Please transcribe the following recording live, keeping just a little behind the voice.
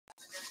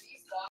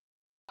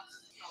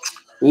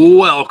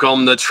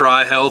Welcome to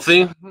Try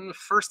Healthy.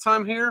 First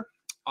time here?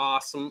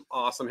 Awesome.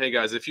 Hey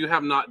guys, if you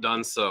have not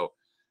done so,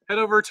 head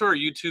over to our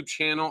YouTube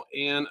channel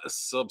and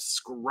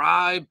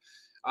subscribe.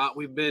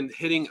 We've been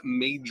hitting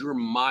major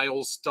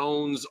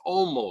milestones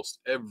almost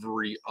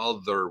every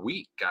other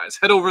week, guys.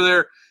 Head over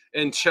there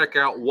and check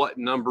out what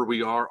number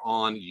we are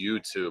on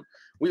YouTube.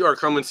 We are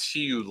coming to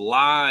you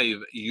live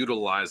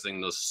utilizing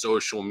the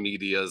social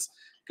medias.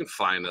 You can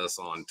find us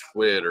on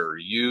Twitter,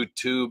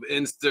 YouTube,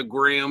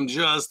 Instagram,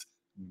 just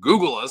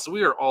Google us.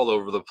 We are all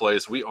over the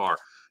place. We are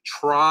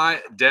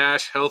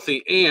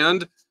Try-Healthy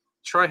and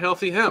Try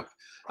Healthy Hemp.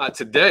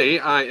 Today,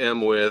 I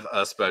am with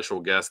a special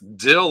guest,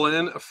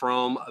 Dylan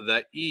from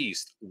the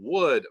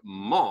Eastwood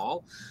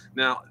Mall.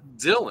 Now,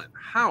 Dylan,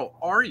 how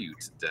are you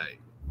today?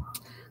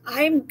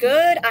 I'm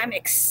good. I'm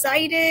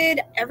excited.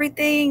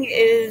 Everything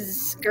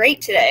is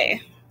great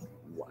today.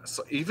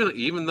 So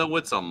even though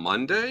it's a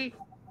Monday?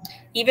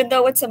 Even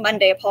though it's a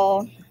Monday,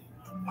 Paul.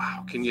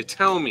 Wow. Can you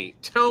tell me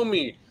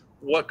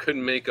what could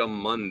make a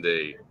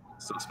Monday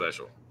so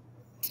special?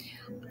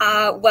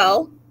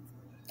 Well,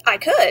 I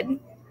could,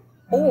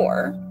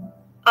 or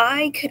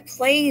I could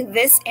play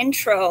this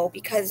intro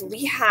because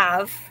we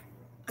have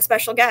a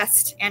special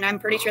guest, and I'm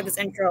pretty sure this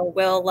intro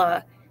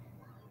will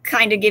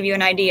kind of give you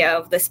an idea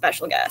of the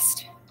special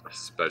guest. A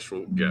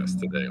special guest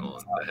today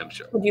on the Hemp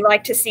Show. Would you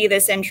like to see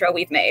this intro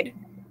we've made?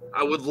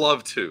 I would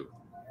love to.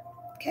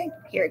 Okay,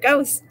 here it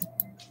goes.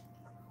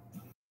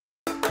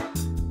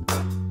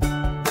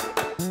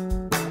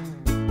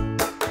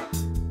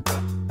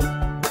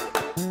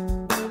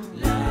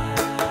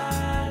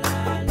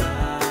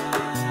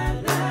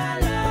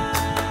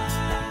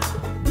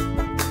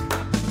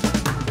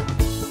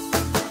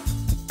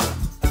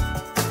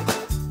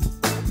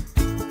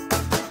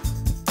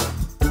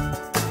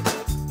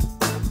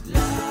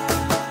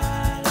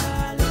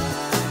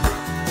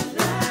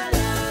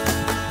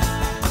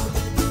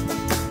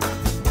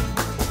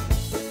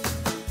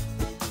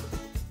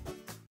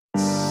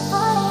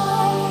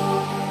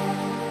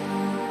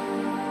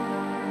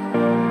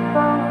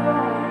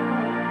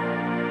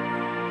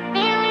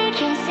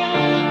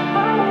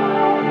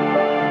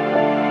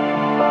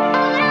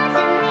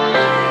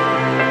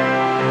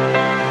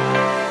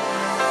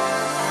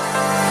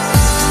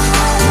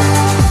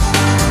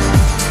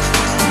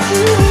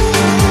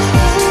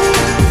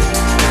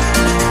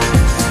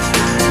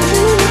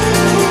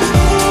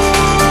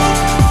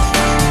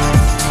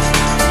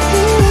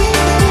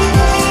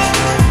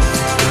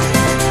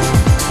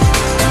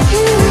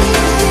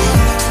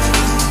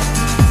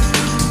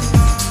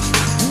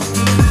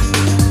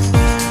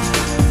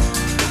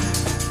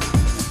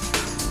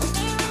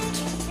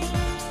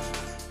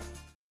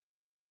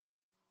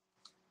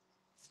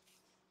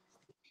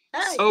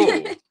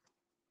 So,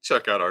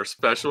 check out our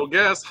special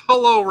guest.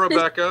 Hello,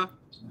 Rebecca.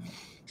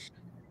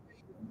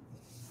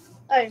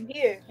 I'm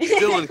here.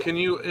 Dylan, can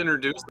you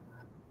introduce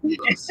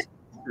us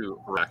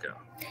to Rebecca?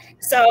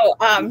 So,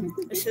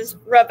 this is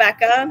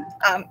Rebecca.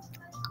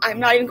 I'm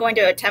not even going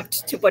to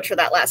attempt to butcher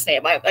that last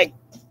name.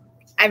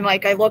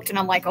 I looked and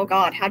I'm like, oh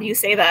God, how do you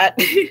say that?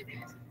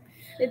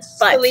 It's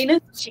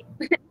Salinas.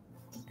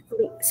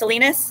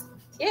 Salinas?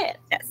 Yeah.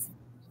 Yes.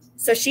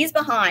 So she's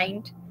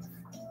behind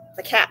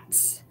the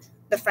cats,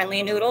 the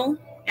Friendly Noodle,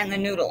 and the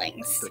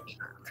Noodlings.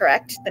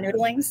 Correct? The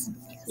Noodlings?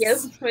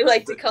 Yes. Yep, we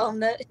like to call them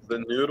that. The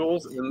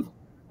noodles and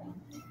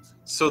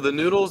so the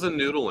noodles and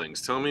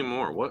noodlings. Tell me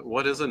more.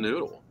 What is a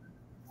noodle?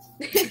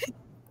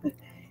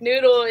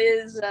 Noodle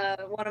is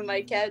one of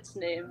my cats'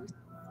 names.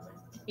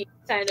 He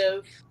kind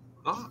of.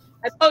 Oh.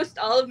 I post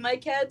all of my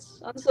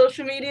cats on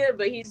social media,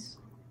 but he's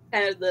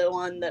kind of the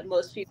one that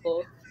most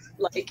people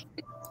like.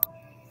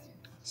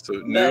 So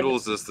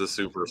Noodles is the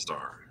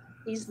superstar.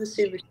 He's the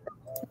superstar.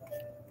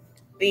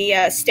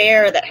 The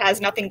stare that has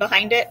nothing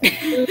behind it.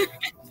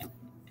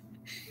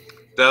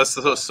 That's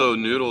so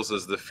Noodles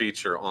is the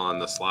feature on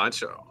the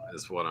slideshow,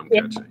 is what I'm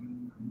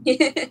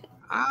catching.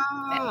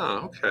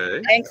 Ah,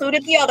 okay. I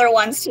included the other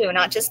ones too,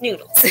 not just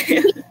Noodles.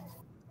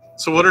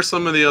 So what are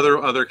some of the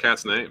other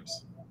cats'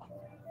 names?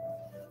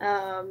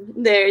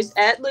 There's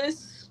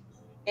Atlas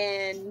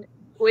and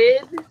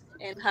Squid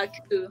and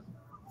Haku.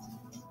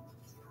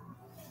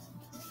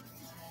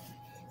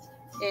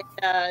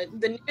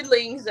 And the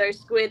noodlings are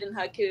Squid and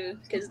Haku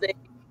because they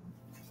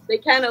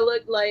kind of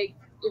look like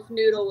if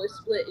Noodle was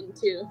split in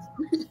two.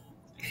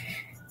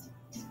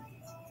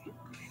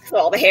 So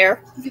all the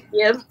hair.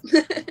 Yep.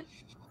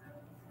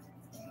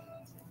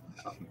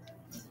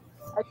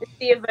 I can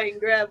see if I can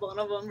grab one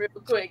of them real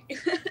quick.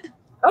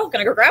 Oh,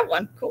 gonna go grab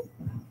one. Cool.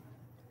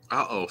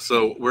 Uh-oh.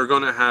 So we're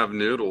going to have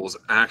Noodles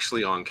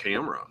actually on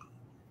camera.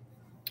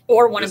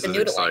 Or one of the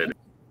noodles.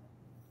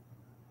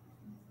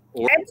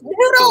 Or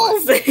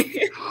Noodles!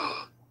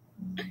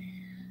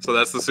 So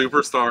that's the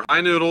superstar. Hi,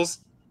 Noodles.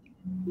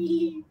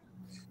 I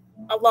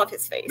love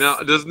his face. Now,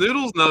 does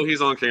Noodles know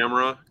he's on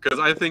camera? Because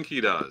I think he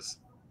does.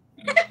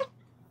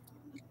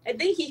 I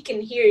think he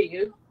can hear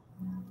you.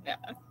 Yeah.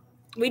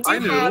 We do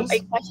have a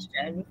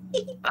question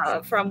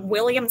from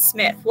William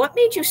Smith. What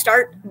made you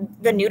start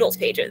the Noodles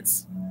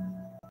pages?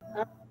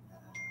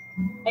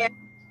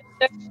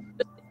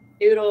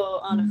 noodle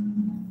on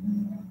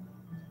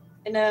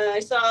a, and I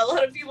saw a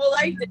lot of people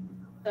liked it,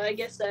 so I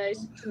guess I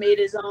made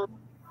his own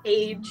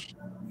page,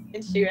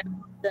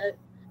 Instagram, that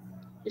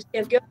just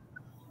kept going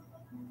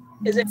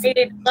because it made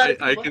a lot of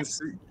people. I can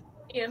see.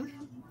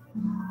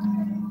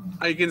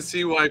 I can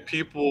see why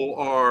people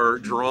are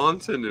drawn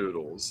to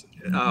noodles.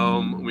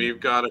 We've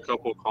got a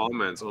couple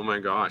comments. Oh my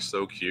gosh,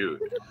 so cute.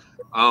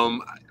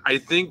 I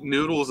think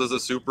Noodles is a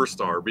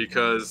superstar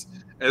because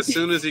as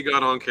soon as he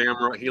got on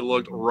camera, he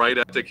looked right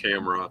at the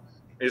camera.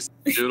 His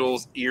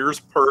Noodles' ears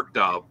perked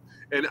up,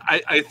 and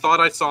I thought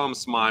I saw him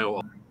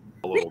smile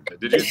a little bit.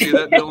 Did you see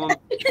that, Dylan?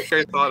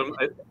 I thought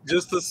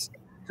just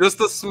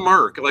a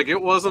smirk. Like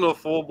it wasn't a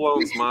full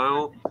blown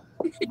smile,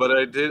 but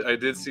I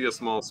did see a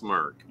small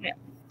smirk. Yeah.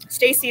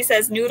 Stacy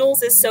says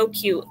Noodles is so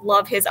cute.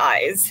 Love his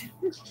eyes.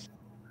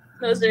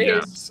 Those are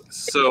his.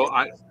 So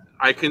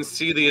I can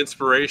see the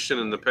inspiration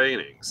in the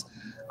paintings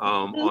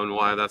on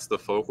why that's the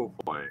focal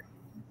point.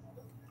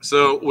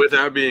 So with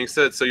that being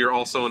said, so you're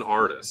also an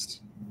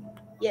artist.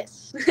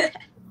 Yes.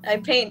 I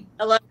paint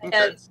a lot of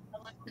heads.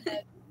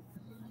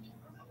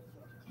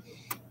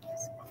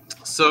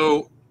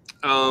 So,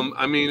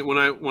 I mean, when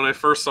I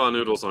first saw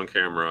Noodles on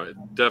camera,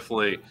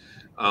 definitely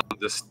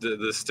the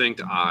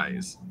distinct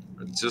eyes,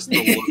 just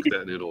the look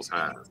that Noodles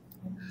has.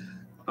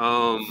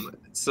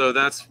 So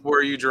that's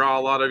where you draw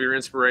a lot of your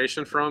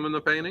inspiration from in the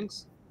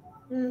paintings?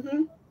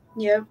 Mm-hmm.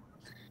 Yep.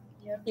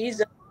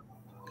 He's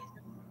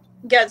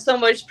got so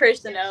much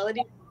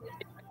personality.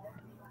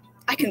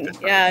 I can,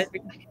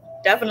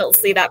 definitely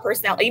see that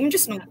personality. Even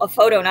just in a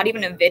photo, not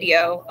even a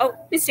video. Oh,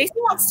 Stacey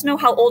wants to know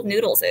how old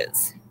Noodles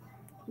is.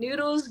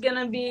 Noodles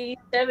gonna be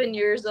 7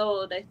 years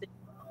old, I think.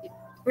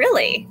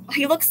 Really?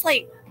 He looks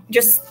like,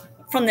 just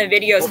from the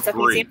videos and stuff,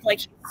 he seems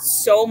like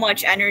so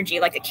much energy,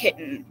 like a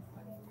kitten.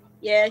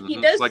 Yeah, he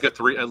does. Like at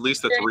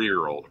least a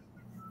 3-year-old.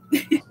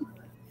 He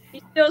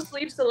still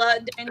sleeps a lot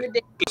during the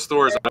day.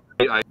 Stores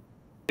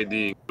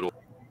ID.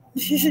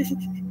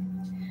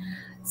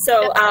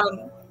 So,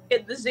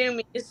 get the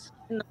zoomies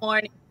in the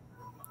morning.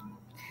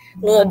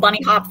 Little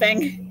bunny hop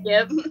thing.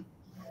 Yep.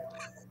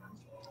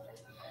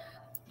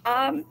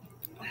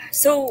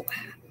 So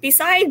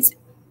besides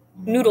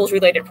Noodles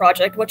related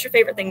project, what's your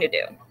favorite thing to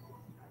do?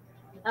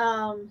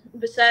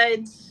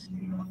 Besides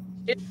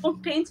digital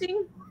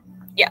painting?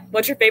 Yeah,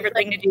 what's your favorite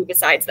thing to do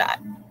besides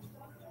that?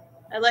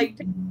 I like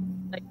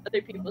painting, like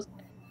other people's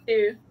pets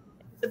too,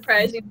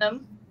 surprising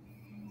them.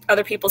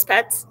 Other people's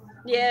pets?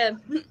 Yeah.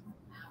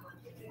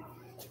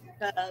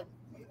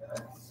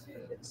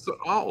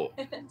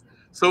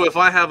 So if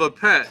I have a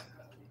pet,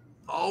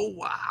 oh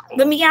wow,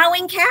 the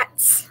meowing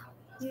cats.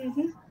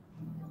 Mm-hmm.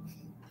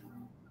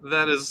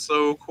 That is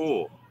so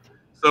cool.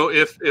 So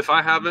if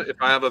I have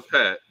a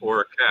pet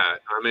or a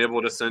cat, I'm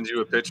able to send you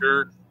a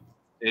picture,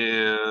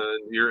 and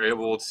you're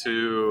able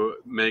to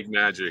make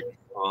magic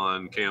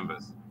on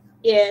canvas.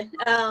 Yeah,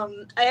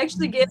 I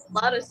actually get a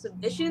lot of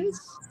submissions,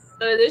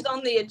 so there's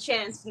only a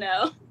chance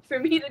now for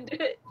me to do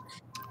it.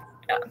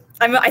 Yeah,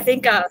 I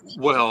think.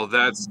 Well,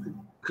 that's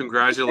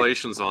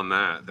congratulations on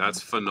that.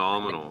 That's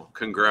phenomenal.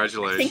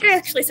 Congratulations. I think I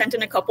actually sent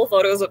in a couple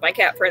photos of my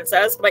cat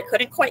Princess, but I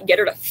couldn't quite get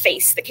her to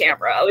face the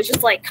camera. I was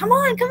just like, "Come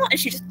on, come on!" And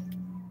she just.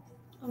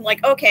 I'm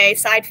like, "Okay,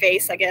 side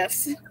face, I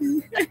guess."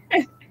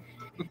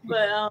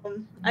 But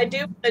I do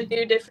want to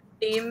do different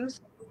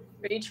themes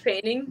for each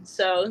painting,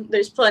 so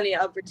there's plenty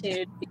of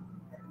opportunity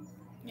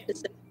to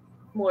send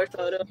more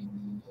photos.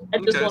 I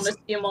just want to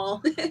see them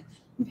all.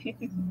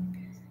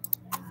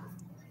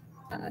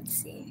 Let's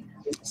see.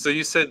 So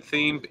you said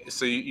theme.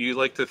 So you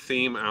like to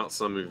theme out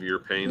some of your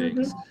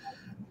paintings.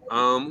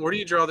 Mm-hmm. Where do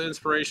you draw the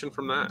inspiration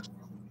from that?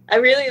 I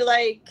really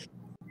like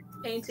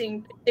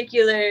painting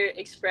particular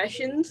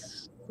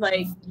expressions,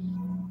 like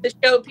to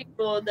show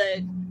people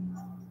that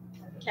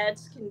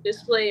cats can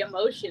display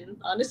emotion,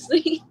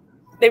 honestly.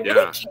 They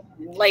really can.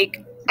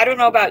 Like, I don't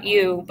know about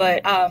you,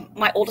 but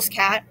my oldest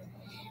cat,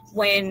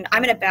 when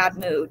I'm in a bad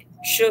mood,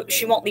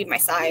 she won't leave my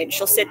side.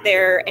 She'll sit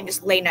there and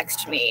just lay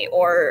next to me.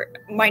 Or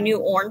my new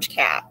orange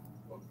cat.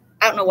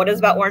 I don't know what it is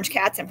about orange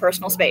cats and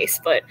personal space,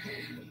 but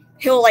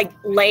he'll like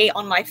lay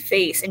on my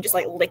face and just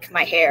like lick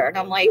my hair. And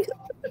I'm like,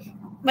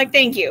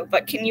 thank you,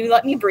 but can you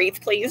let me breathe,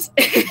 please?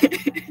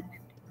 You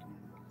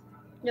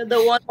know,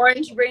 the one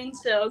orange brain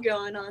cell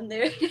going on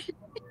there.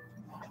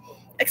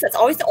 Except it's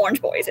always the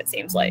orange boys, it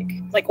seems like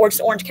or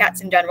just orange cats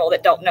in general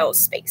that don't know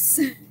space.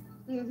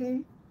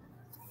 Mm-hmm.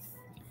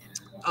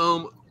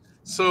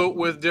 So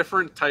with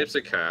different types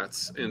of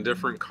cats and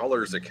different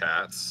colors of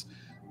cats,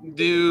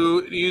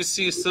 do you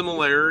see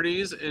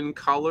similarities in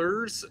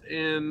colors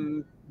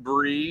and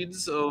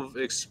breeds of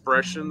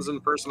expressions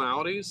and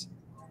personalities?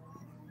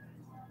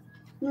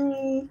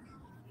 I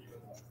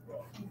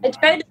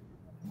try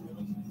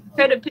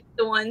to pick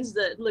the ones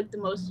that look the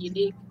most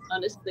unique,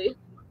 honestly.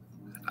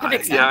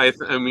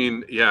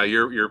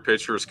 Your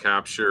pictures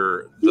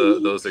capture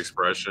those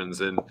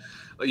expressions, and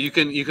you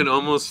can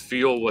almost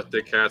feel what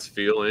the cat's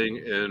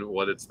feeling and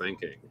what it's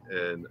thinking,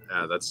 and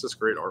that's just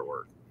great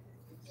artwork.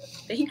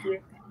 Thank you.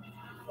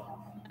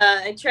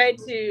 I tried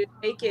to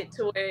make it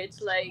to where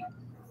it's like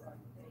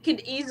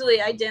could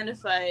easily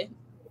identify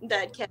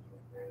that cat.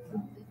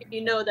 If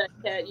you know that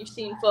cat, you've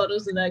seen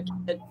photos of that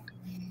cat.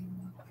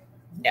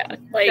 Yeah,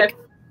 like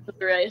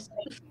Right.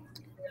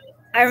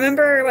 I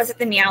remember, was it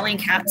the Meowing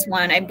Cats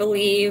one? I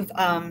believe.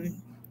 I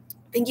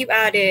think you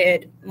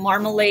added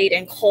Marmalade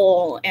and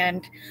Cole,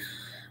 and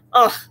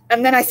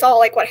then I saw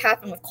like what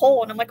happened with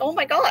Cole, and I'm like, oh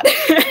my god.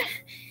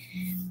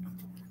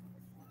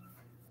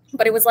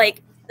 But it was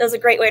a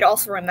great way to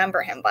also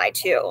remember him by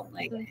too,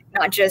 like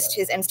not just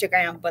his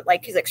Instagram, but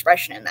like his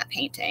expression in that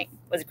painting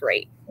was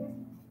great.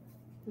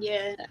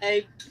 Yeah,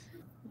 I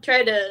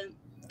try to,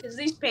 because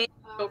these paintings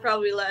will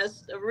probably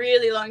last a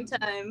really long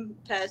time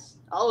past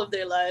all of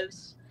their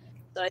lives.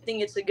 So I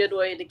think it's a good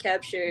way to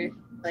capture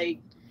like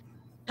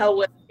how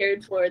well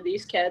cared for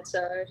these cats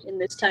are in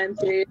this time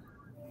period.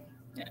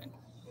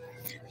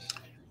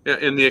 Yeah,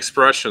 and the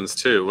expressions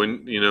too.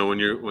 When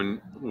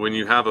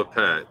you have a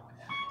pet,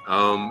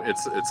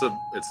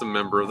 it's a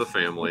member of the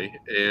family,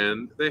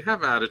 and they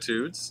have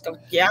attitudes. So,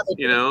 yeah,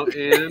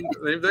 And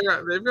they've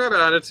got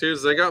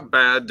attitudes. They got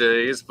bad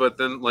days, but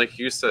then, like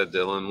you said,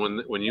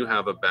 Dylan, when you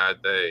have a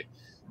bad day,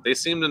 they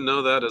seem to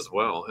know that as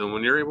well. And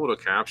when you're able to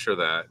capture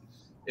that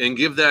and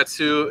give that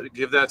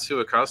to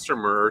a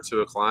customer or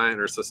to a client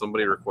or to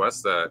somebody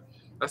requests that,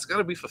 that's got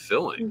to be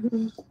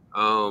fulfilling.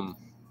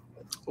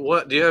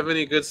 What do you have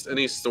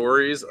any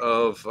stories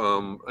of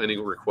any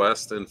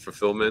requests and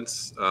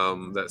fulfillments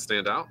that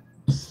stand out?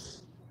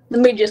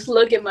 Let me just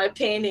look at my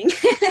painting.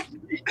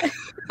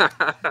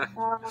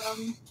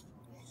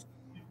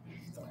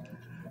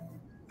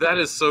 That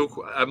is so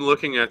cool. I'm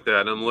looking at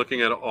that. I'm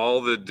looking at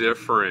all the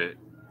different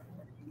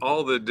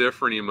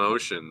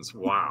emotions.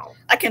 Wow.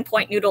 I can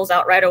point Noodles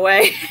out right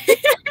away.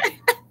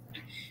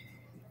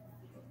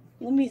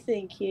 Let me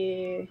think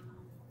here.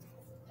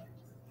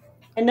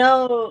 I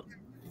know,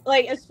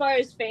 like, as far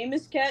as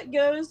famous cat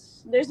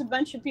goes, there's a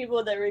bunch of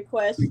people that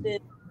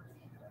requested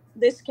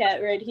this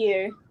cat right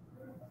here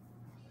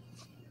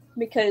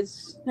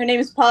because her name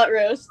is Pot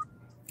Roast.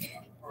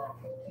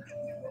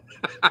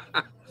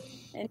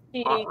 And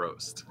Pot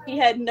Roast. She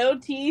had no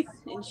teeth,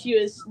 and she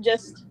was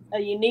just a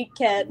unique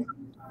cat.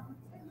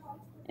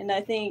 And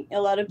I think a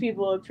lot of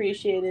people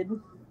appreciated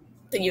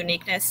the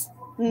uniqueness.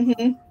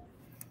 Mm-hmm.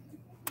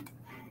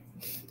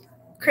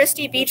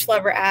 Christy Beach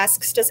Lover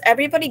asks, does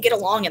everybody get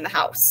along in the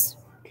house?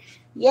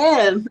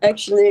 Yeah,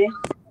 actually.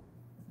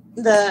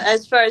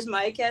 As far as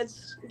my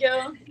cats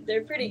go,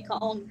 they're pretty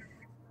calm.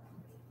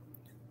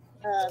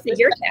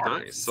 Your cats.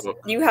 Nice. So,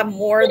 you have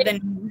more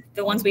than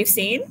the ones we've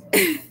seen?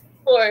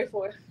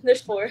 Four.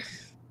 There's 4.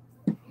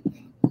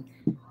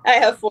 I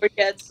have 4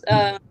 cats.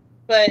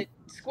 But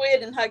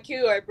Squid and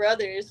Haku are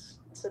brothers,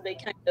 so they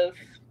kind of...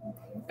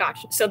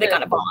 Gotcha. So they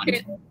kind of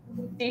bond.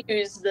 See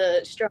who's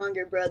the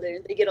stronger brother.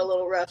 They get a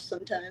little rough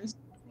sometimes.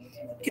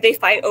 Do they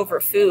fight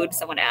over food?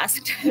 Someone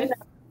asked.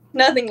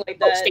 Nothing like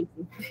that.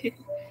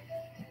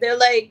 They're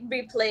like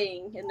be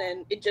playing, and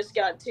then it just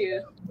got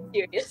too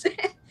serious.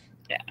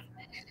 Yeah.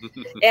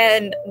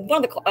 And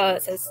one of the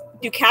says,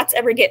 do cats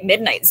ever get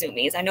midnight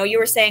zoomies? I know you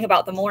were saying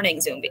about the morning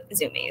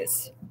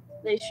zoomies.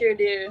 They sure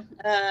do.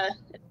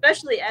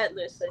 Especially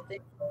Atlas, I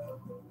think.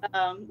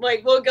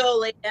 Like we'll go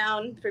lay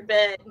down for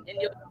bed, and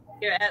you'll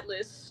hear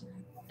Atlas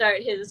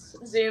start his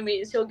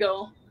zoomies. He'll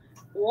go,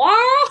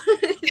 wow!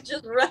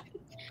 Just run.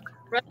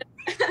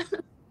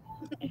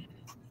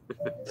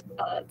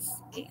 Let's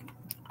see.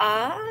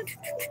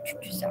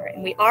 Sorry.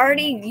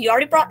 You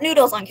already brought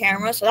Noodles on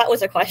camera, so that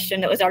was a question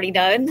that was already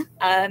done.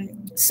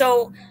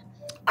 So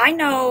I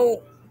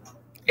know,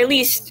 at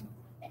least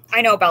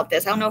I know about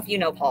this. I don't know if you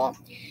know, Paul.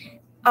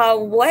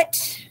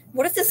 What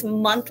is this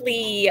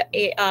monthly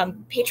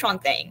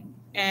Patreon thing,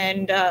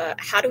 and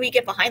how do we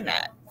get behind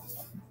that?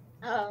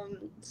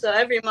 So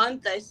every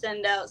month I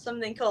send out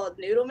something called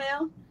Noodle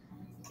Mail.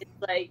 It's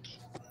like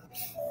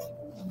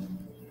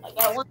I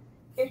got one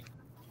here.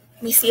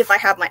 Let me see if I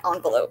have my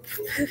envelope.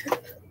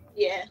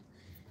 Yeah.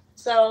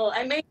 So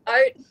I make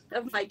art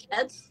of my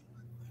cats,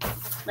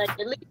 like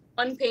at least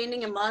one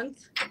painting a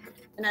month,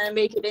 and I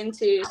make it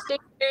into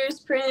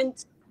stickers,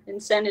 prints,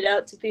 and send it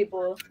out to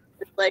people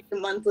with like a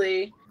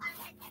monthly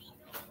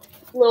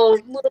little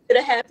bit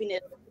of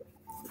happiness.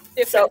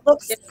 So it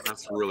looks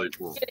that's really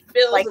cool.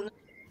 Bills like, and,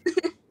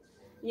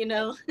 you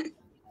know.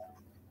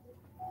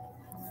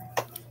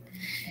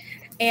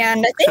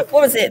 And I think,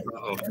 what was it?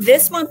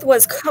 This month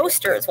was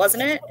coasters,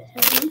 wasn't it?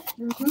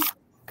 Mm-hmm.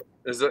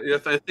 Is that,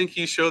 yes, I think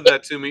he showed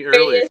that to me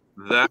earlier.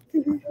 That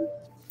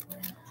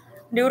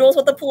Noodles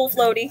with a pool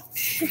floaty.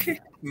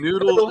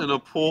 Noodles and a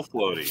pool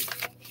floaty.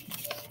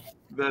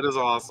 That is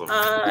awesome.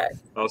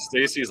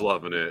 Stacy's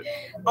loving it.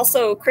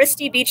 Also,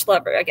 Christy Beach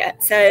Lover again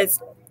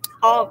says,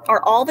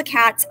 are all the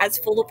cats as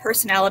full of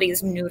personality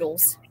as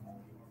Noodles?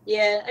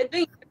 Yeah, I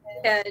think every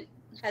cat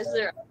has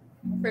their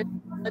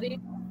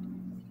personality.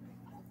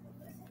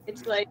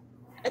 It's like,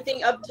 I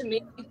think up to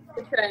me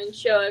to try and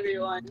show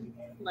everyone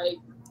like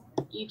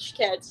each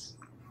cat's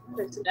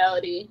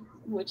personality,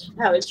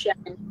 how it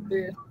shines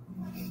through.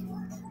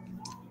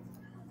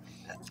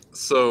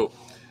 So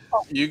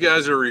You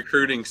guys are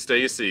recruiting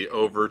Stacy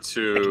over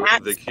to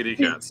cats. the kitty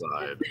cat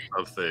side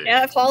of things.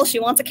 Yeah, Paul, she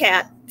wants a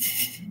cat.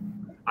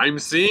 I'm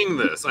seeing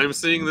this. I'm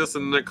seeing this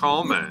in the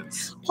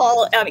comments.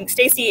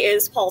 Stacy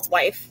is Paul's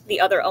wife, the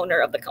other owner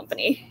of the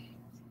company.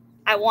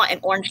 I want an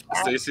orange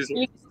cat.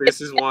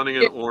 Stacy's wanting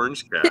an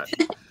orange cat.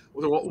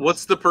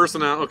 What's the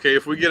personality? Okay,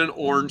 if we get an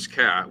orange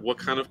cat, what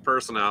kind of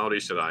personality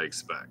should I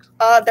expect?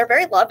 They're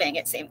very loving,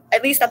 it seems.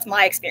 At least that's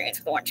my experience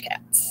with orange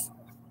cats.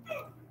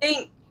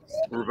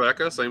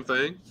 Rebecca, same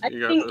thing?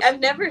 I've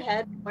never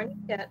had an orange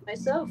cat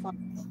myself.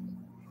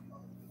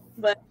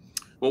 But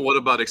well, what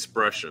about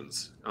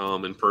expressions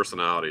and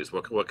personalities?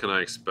 What can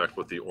I expect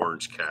with the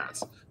orange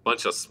cats?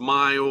 Bunch of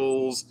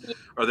smiles.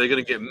 Are they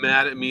going to get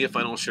mad at me if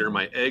I don't share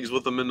my eggs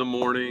with them in the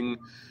morning?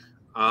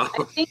 I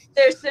think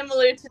they're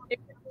similar to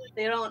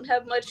they don't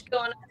have much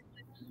going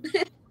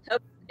on.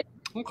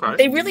 Okay.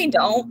 They really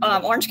don't.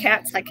 Orange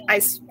cats, like I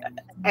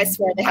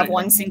swear, they have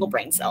one single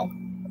brain cell.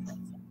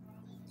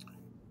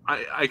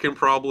 I can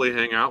probably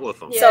hang out with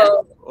them. Yeah.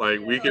 So, like,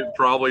 we could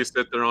probably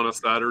sit there on a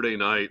Saturday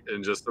night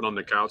and just sit on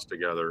the couch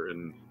together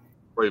and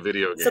play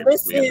video games. So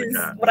this is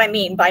what I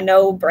mean by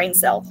no brain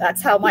cell. That's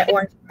how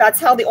that's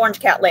how the orange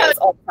cat lays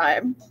all the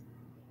time.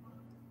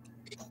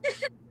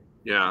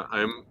 Yeah,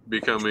 I'm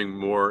becoming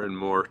more and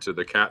more to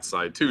the cat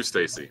side too,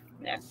 Stacy.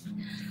 Yeah.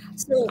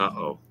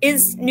 So,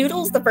 is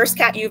Noodles the first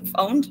cat you've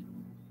owned?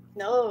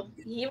 No,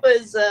 he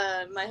was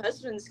my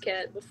husband's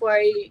cat before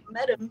I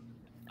met him.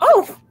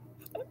 Oh,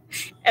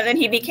 and then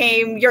he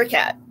became your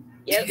cat.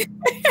 Yep.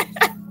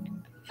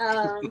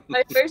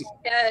 My first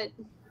cat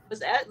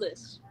was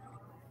Atlas.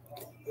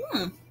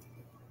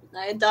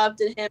 I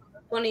adopted him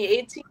in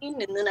 2018,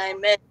 and then I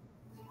met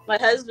my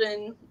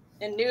husband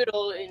and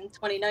Noodle in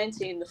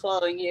 2019, the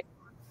following year.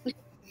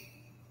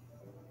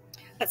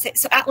 That's it.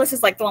 So Atlas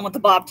is like the one with the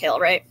bobtail,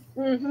 right?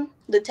 Mm-hmm.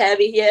 The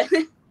tabby, yeah.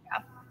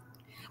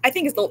 I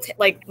think his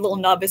little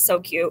nub is so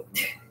cute.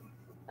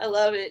 I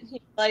love it.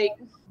 He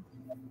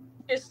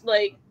just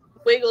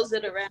wiggles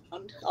it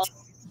around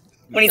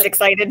when he's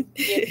excited.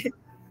 Yeah.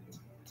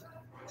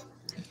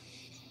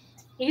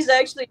 He's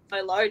actually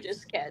my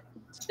largest cat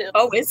still.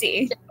 Oh, is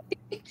he?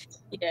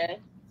 Yeah,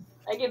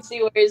 I can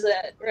see where he's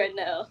at right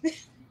now.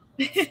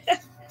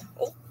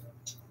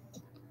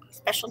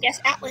 Special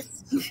guest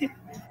Atlas.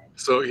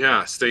 So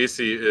yeah,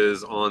 Stacy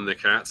is on the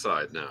cat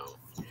side now.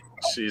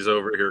 She's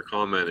over here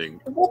commenting.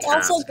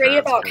 What's also great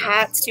about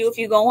cats too, if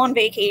you go on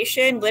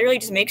vacation, literally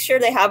just make sure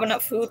they have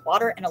enough food,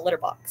 water, and a litter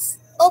box.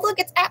 Oh, look,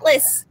 it's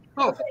Atlas.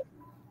 Oh,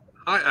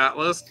 hi,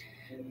 Atlas.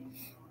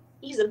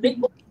 He's a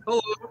big boy. Hello.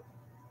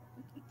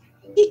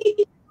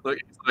 Look,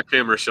 he's not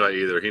camera shy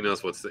either. He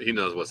knows what's to do.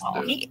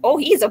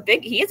 He is a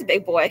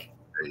big boy.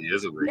 He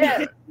is a big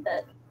cat.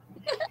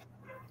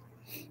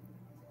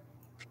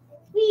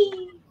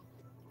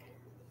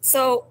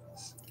 So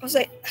I was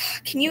like,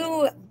 can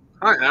you?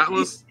 Hi,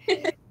 Atlas.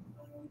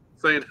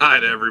 Saying hi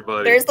to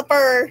everybody. There's the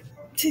fur.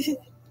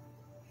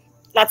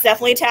 That's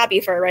definitely tabby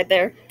fur right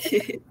there.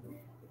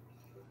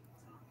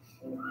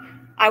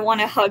 I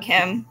want to hug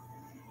him.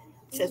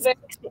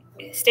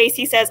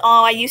 Stacy says,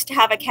 "Oh, I used to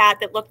have a cat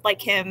that looked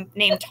like him,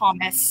 named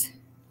Thomas."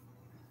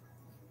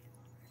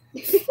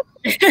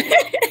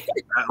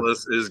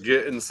 Atlas is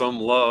getting some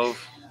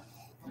love.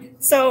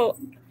 So,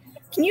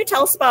 can you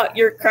tell us about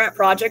your current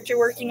project you're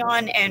working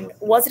on, and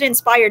was it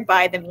inspired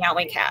by the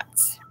meowing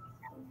cats?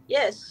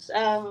 Yes.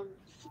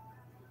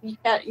 You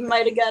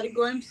might have got a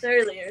glimpse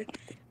earlier.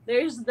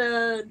 There's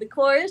the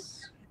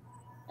chorus,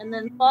 and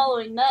then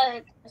following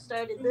that, I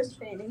started this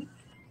painting.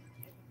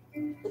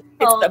 It's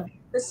called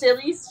the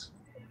Sillies.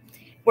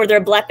 Where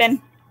they're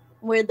blepping?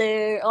 Where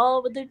they're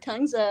all with their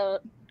tongues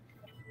out.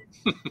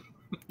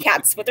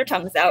 Cats with their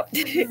tongues out.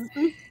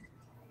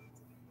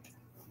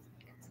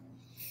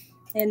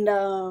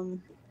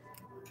 And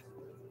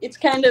it's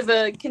kind of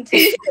a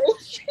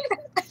continuation.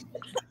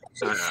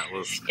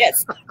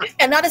 Yes,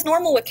 and that is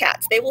normal with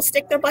cats. They will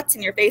stick their butts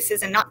in your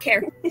faces and not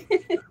care.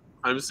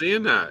 I'm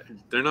seeing that.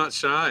 They're not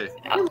shy.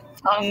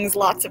 Tongues,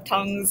 lots of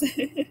tongues.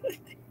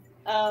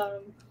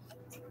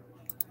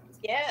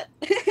 Yeah.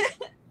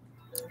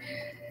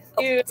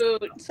 Do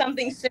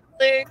something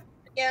similar to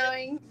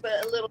meowing,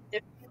 but a little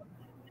different.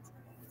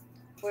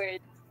 Where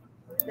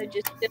they're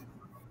just different.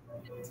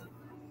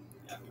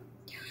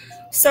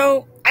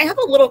 So I have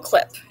a little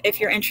clip if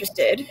you're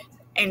interested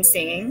in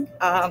seeing.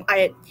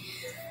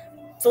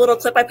 It's a little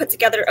clip I put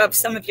together of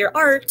some of your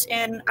art,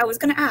 and I was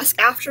going to ask,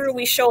 after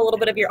we show a little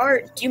bit of your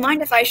art, do you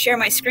mind if I share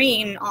my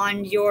screen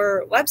on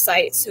your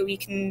website so we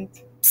can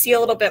see a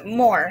little bit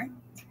more?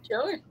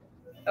 Sure.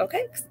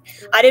 Okay.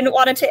 I didn't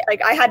want to take,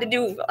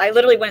 I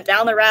literally went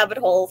down the rabbit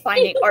hole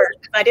finding art.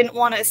 I didn't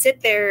want to sit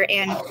there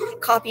and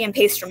copy and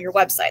paste from your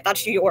website.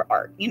 That's your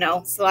art,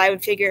 So I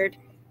figured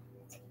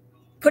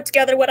put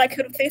together what I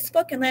could with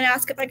Facebook and then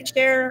ask if I could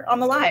share on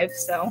the live.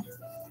 So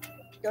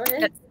go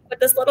ahead. That's what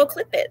this little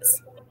clip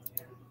is.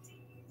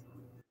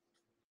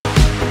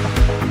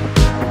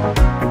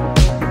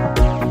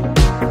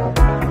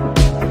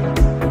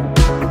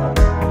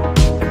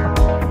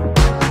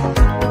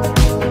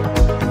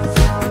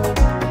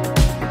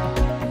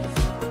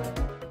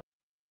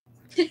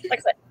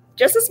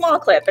 just a small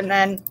clip, and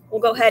then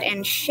we'll go ahead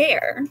and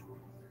share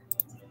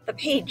the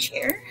page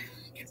here.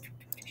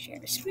 Share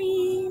the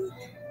screen.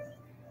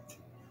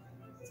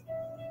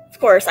 Of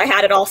course, I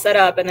had it all set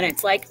up, and then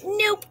it's like,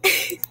 nope.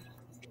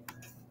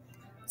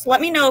 So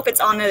let me know if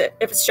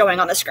it's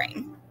showing on the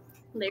screen.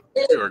 You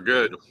are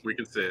good. We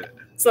can see it.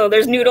 So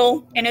there's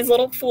Noodle in his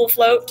little pool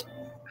float.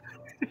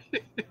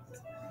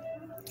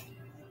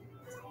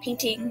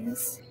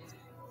 Paintings.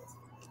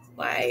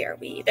 Why are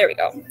we? There we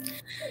go.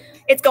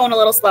 It's going a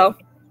little slow.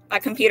 My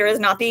computer is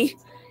not the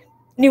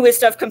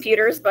newest of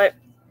computers, but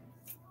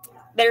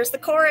there's the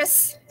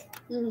chorus.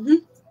 Mm-hmm.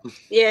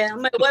 Yeah,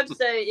 on my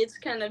website, it's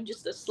kind of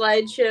just a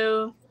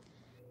slideshow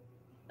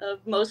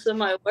of most of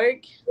my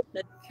work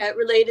that's cat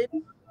related.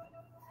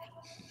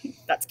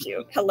 That's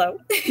cute. Hello.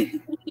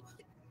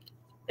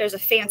 There's a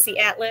fancy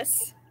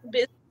atlas.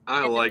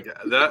 I like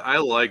that. I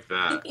like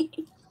that.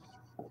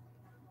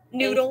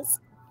 Noodles.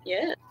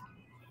 Yeah.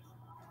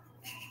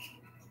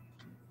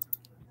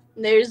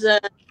 There's a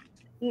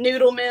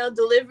noodle mail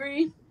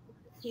delivery.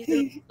 He's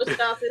in the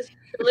post office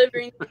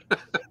delivering.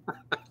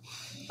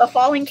 The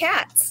falling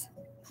cats.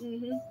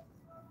 Mm-hmm.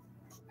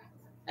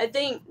 I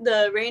think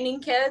the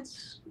Raining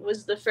Cats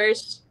was the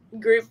first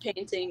group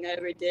painting I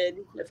ever did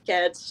of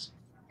cats.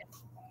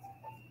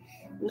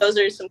 Those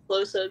are some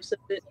close-ups of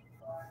it.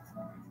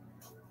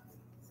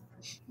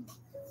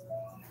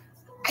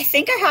 I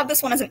think I have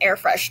this one as an air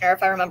freshener,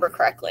 if I remember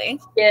correctly.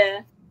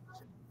 Yeah.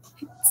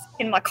 It's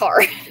in my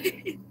car.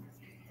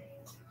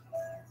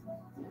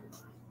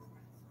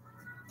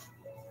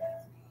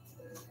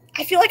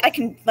 I feel like I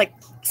can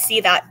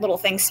see that little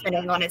thing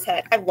spinning on his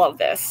head. I love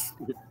this.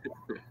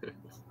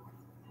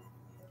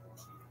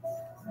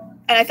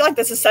 And I feel like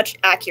this is such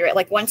accurate.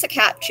 Like once a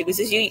cat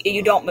chooses you,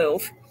 you don't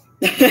move.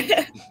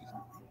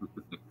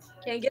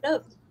 Can't get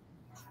up.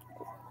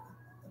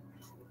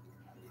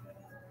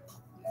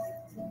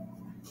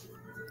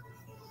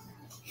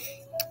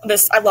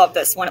 I love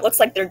this one. It looks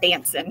like they're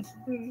dancing.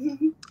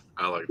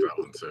 I like that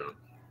one too.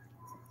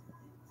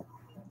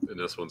 And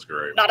this one's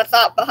great. Not a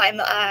thought behind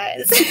the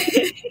eyes.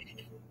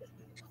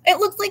 It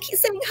looks like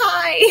he's saying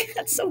hi.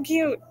 That's so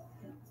cute.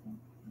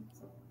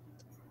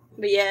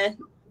 But yeah,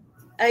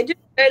 I do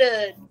try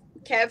to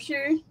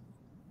capture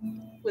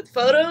with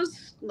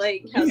photos,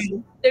 like how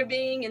they're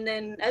being, and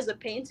then as a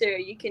painter,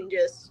 you can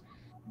just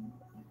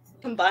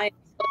combine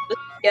photos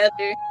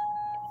together.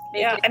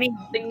 Yeah, I mean,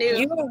 new.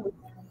 You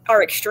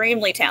are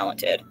extremely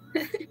talented.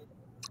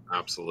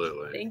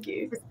 Absolutely. Thank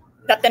you. Is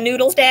that the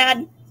Noodles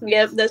dad?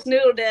 Yep, that's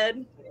Noodle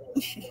Dad.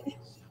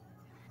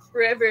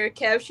 Forever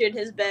captured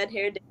his bad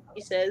hair day,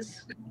 he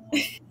says.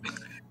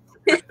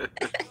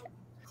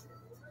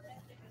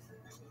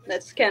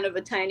 That's kind of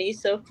a tiny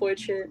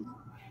self-portrait.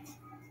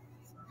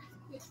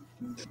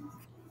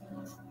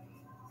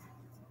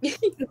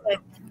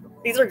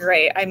 These are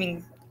great. I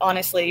mean,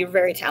 honestly, you're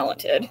very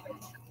talented.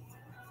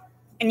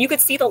 And you could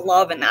see the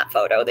love in that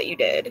photo that you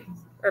did,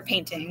 or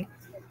painting.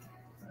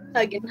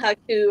 Hugging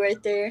Haku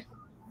right there.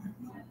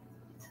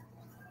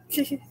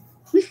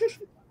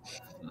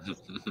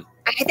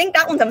 I think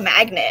that one's a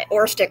magnet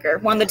or a sticker,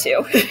 one of the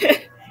two.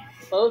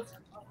 Both.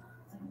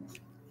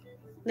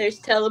 There's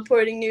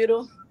Teleporting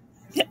Noodle.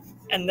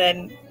 And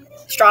then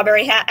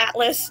Strawberry Hat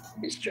Atlas.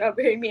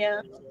 Strawberry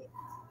Meow.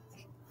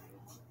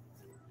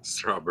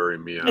 Strawberry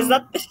Meow.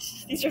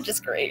 These are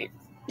just great.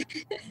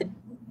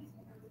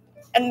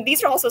 And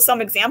these are also some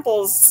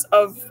examples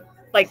of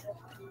like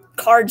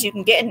cards you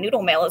can get in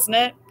Noodle Mail, isn't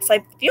it? Because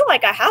I feel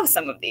like I have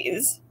some of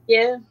these.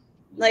 Yeah.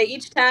 Like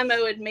each time I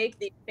would make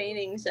these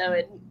paintings, I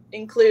would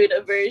include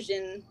a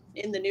version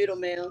in the Noodle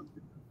Mail.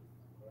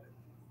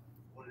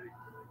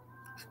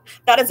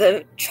 That is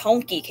a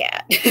chunky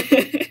cat.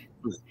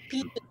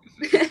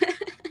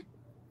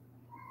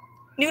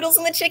 Noodles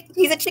in the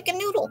he's a chicken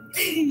noodle.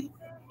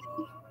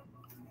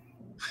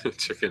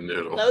 Chicken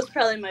noodle. That was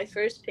probably my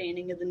first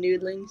painting of the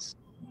noodlings.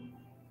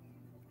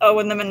 Oh,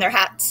 with them in their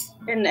hats.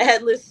 And the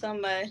headless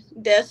on my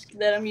desk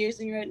that I'm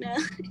using right now.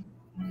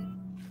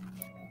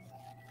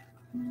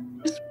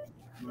 Just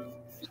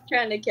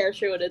trying to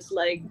capture what it's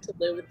like to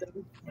live with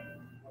them.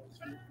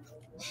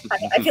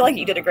 I feel like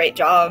you did a great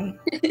job.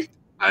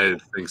 I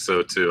think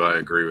so too. I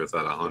agree with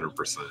that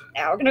 100%.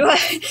 Yeah, we're gonna go.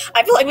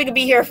 I feel like we could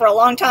be here for a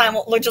long time.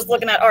 We're just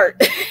looking at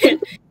art. So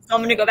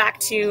I'm gonna go back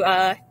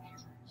to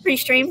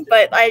pre-stream,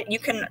 but you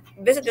can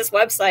visit this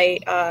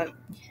website.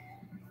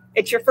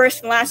 It's your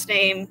first and last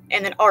name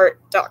and then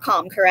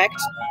art.com, correct?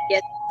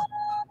 Yes.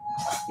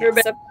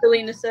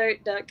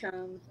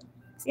 RebeccaSalinasArt.com.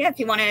 So yeah, if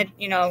you want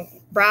to,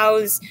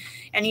 browse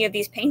any of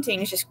these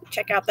paintings, just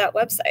check out that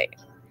website.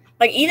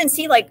 Like, even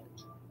see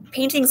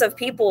paintings of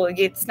people.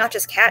 It's not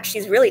just cats.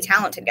 She's really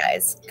talented,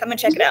 guys. Come and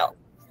check it out.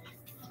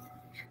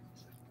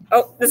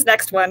 Oh, this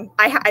next one.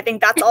 I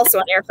think that's also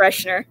an air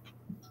freshener.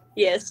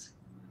 Yes.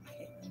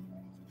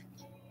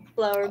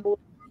 Flower boy.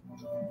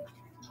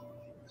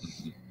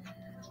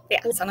 Yeah,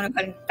 so I'm going to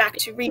put it back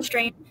to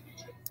restrain.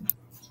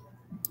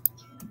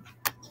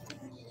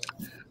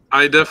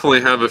 I definitely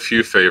have a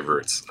few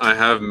favorites. I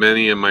have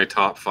many in my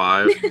top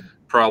 5,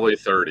 probably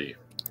 30.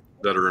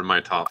 that are in my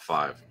top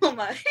 5. Oh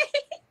my.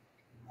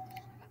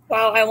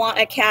 Wow, I want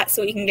a cat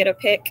so we can get a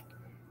pic.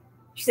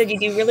 She said you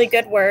do really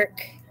good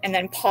work, and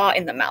then paw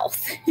in the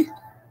mouth.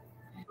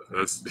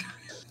 That's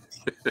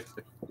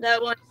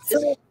That one is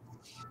So,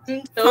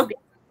 so good.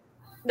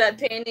 That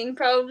painting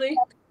probably.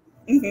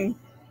 mhm.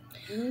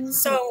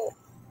 So,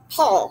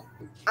 Paul,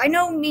 I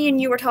know me and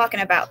you were talking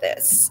about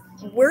this.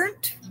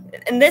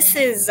 And this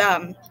is,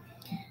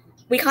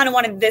 we kind of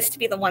wanted this to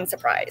be the one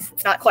surprise.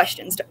 It's not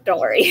questions, don't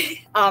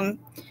worry.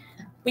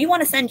 We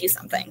want to send you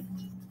something.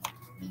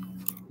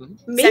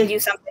 Me? Send you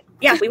something.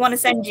 Yeah, we want to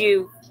send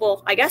you,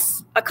 well, I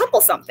guess a couple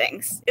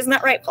somethings. Isn't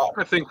that right, Paul?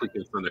 I think we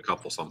can send a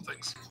couple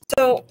somethings.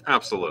 So,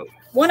 Absolutely.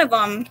 one of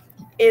them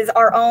is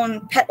our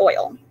own pet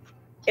oil.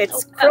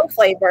 It's crow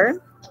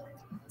flavor.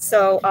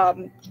 So,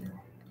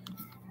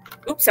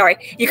 oops,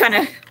 sorry. You kind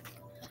of.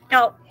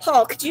 Now,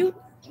 Paul, could you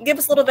give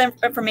us a little bit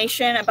of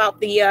information about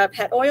the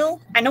pet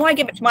oil? I know I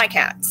give it to my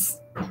cats,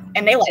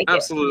 and they like it.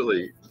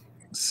 Absolutely.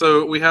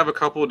 So we have a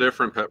couple of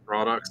different pet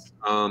products.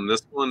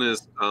 This one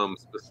is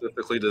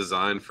specifically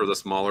designed for the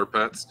smaller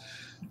pets.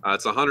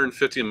 It's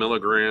 150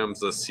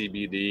 milligrams of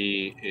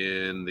CBD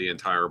in the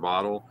entire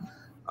bottle.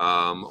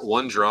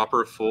 One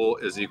dropper full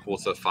is equal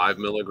to 5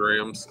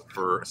 milligrams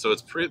so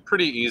it's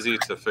pretty easy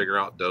to figure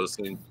out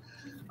dosing.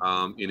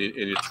 And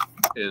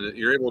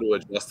you're able to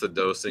adjust the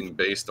dosing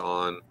based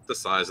on the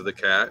size of the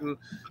cat and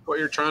what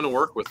you're trying to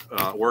work with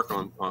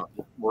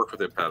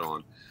a pet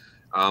on.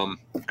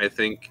 I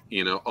think,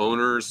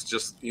 owners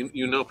just,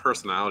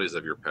 personalities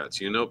of your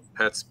pets. You know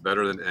pets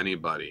better than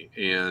anybody.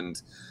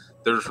 And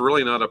there's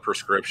really not a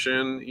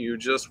prescription. You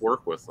just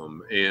work with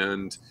them.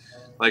 And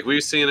like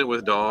we've seen it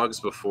with dogs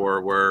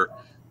before where,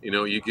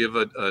 you give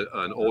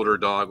an older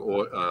dog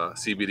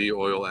CBD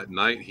oil at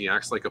night, he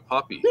acts like a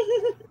puppy.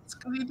 It's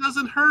 'cause he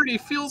doesn't hurt. He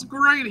feels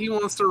great. He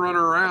wants to run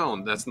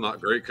around. That's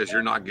not great because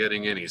you're not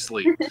getting any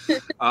sleep.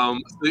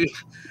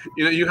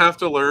 You have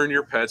to learn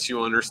your pets.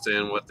 You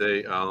understand what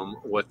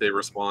they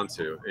respond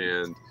to.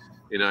 And,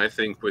 I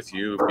think with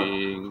you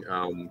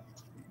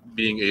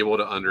being able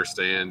to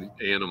understand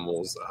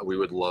animals, we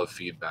would love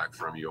feedback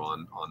from you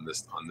on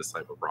this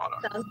type of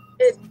product. Sounds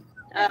good.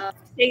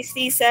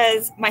 Stacy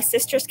says my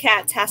sister's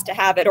cat has to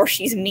have it or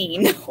she's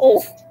mean.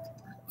 Oh.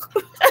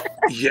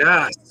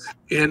 Yes,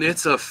 and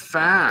it's a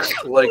fact.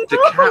 Like the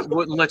cat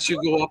wouldn't let you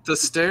go up the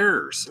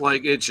stairs.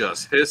 Like it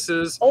just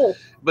hisses. Oh.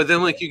 But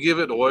then like you give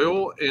it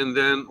oil and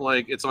then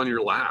like it's on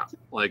your lap.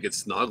 Like it's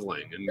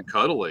snuggling and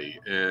cuddly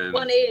and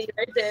 180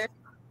 right there.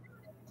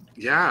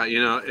 Yeah,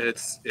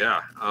 it's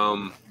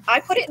I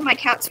put it in my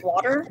cat's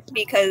water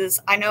because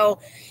I know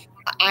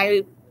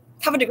I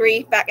have a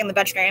degree back in the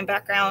veterinarian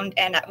background,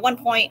 and at one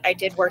point I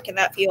did work in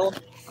that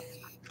field.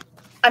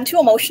 I'm too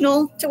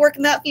emotional to work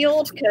in that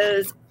field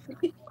because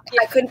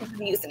I couldn't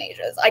do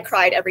euthanasias. I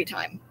cried every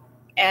time.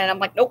 And I'm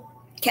like, nope,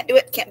 can't do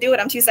it.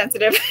 I'm too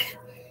sensitive.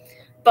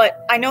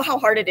 But I know how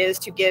hard it is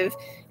to give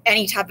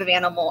any type of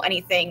animal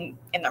anything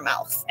in their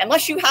mouth.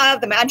 Unless you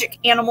have the magic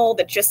animal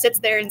that just sits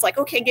there and is like,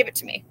 okay, give it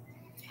to me.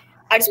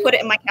 I just put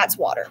it in my cat's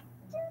water.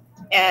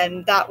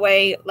 And that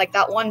way, like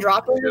that one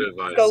dropper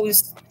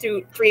goes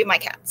through 3 of my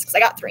cats because I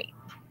got 3.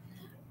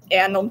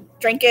 And they'll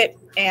drink it.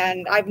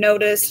 And I've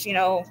noticed,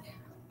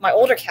 my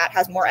older cat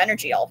has more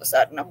energy all of a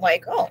sudden. I'm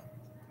like, oh,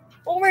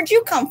 well, where'd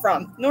you come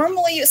from?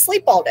 Normally you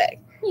sleep all day.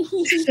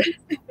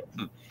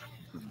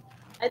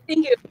 I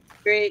think it would be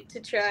great to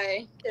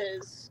try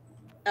because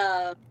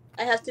I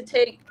have to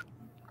take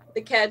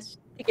the cats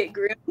to get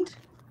groomed.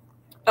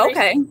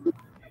 Okay.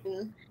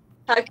 And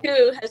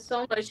Haku has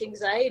so much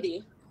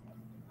anxiety.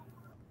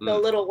 The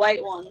little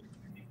white one.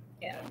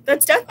 Yeah,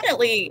 that's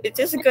definitely, it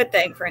is a good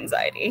thing for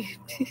anxiety.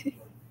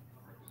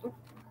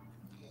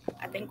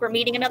 I think we're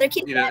meeting another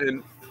kitty cat.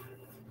 And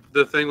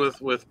the thing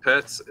with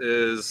pets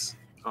is,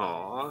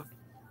 aw.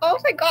 Oh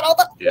my god, all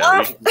the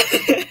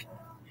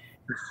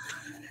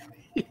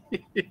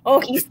Oh,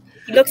 he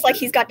looks like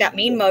he's got that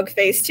mean mug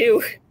face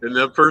too. And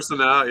the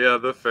personality,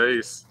 the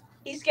face.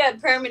 He's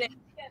got permanent.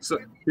 So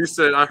he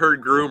said, I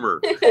heard groomer.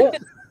 Oh,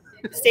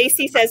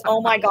 Stacy says, oh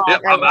my god.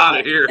 Yep, I'm out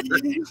of here.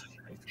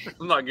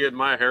 I'm not getting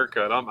my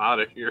haircut. I'm out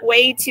of here.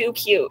 Way too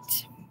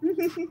cute.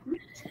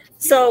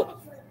 So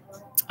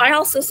I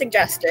also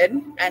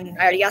suggested, and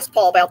I already asked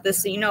Paul about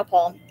this, so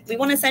Paul, we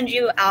want to send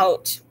you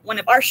out one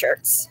of our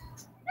shirts.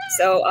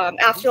 So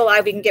after the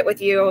live, we can get with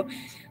you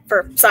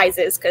for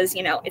sizes because,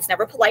 it's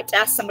never polite to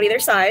ask somebody their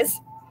size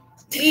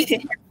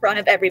in front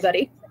of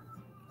everybody.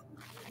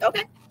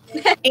 Okay.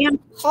 And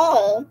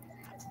Paul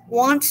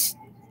wants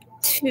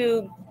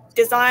to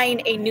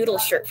design a noodle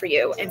shirt for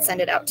you and send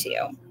it out to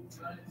you.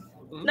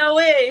 No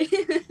way.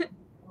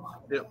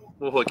 Yep,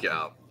 we'll hook you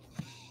up.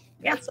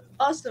 Yeah. That's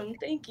awesome.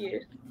 Thank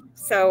you.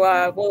 So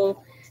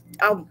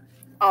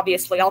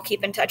I'll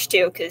keep in touch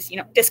too because,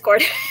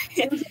 Discord.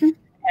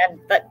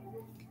 But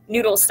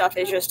noodle stuff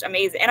is just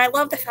amazing. And I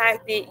love the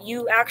fact that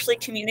you actually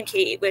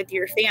communicate with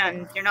your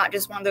fans. You're not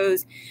just one of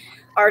those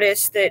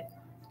artists that,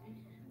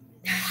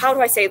 how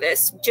do I say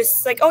this?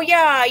 Just like, oh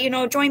yeah,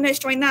 join this,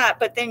 join that.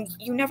 But then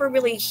you never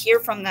really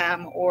hear from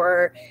them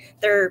or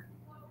they're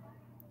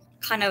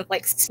kind of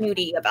like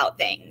snooty about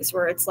things,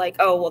 where it's like,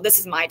 oh, well, this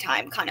is my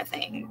time kind of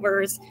thing.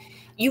 Whereas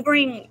you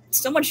bring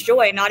so much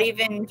joy, not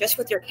even just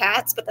with your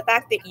cats, but the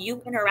fact that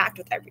you interact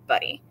with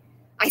everybody.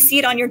 I see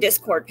it on your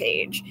Discord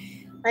page.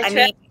 I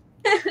mean,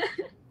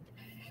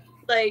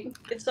 like,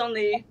 it's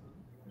only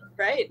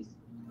right.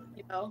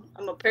 You know,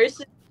 I'm a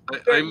person.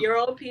 You're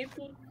all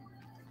people.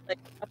 Like,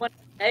 I want to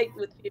connect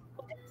with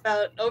people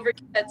about over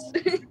cats.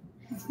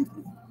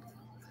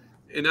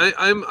 And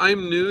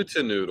I'm new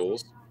to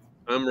Noodles.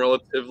 I'm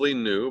relatively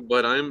new,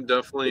 but I'm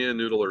definitely a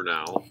noodler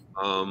now.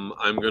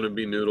 I'm going to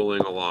be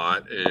noodling a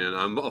lot, and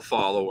I'm a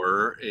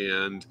follower,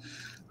 and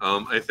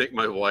I think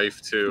my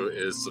wife too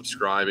is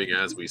subscribing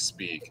as we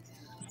speak.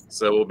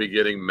 So we'll be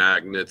getting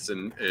magnets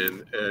and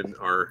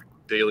our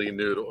daily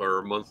noodle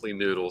or monthly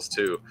noodles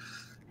too.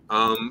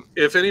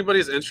 If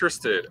anybody's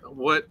interested,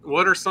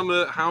 what are some of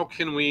the, how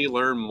can we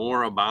learn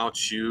more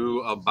about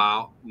you,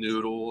 about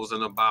Noodles,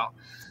 and about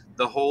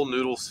the whole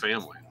Noodles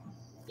family?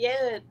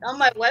 Yeah, on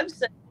my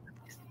website,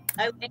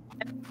 I link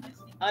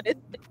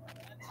honestly.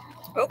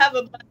 I have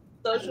a bunch of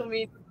social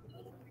media.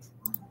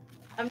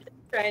 I'm just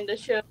trying to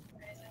show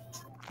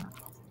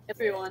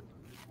everyone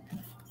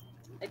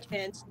a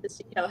chance to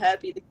see how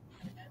happy the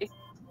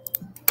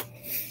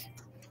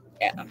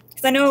yeah,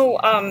 because I know,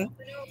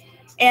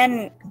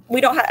 and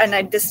we don't have,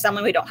 and this is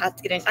something we don't have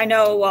to get in. I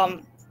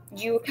know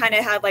you kind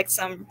of had like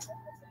some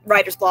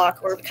writer's block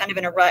or kind of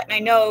in a rut, and I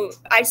know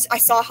I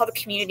saw how the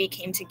community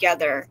came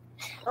together.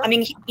 I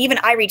mean, even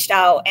I reached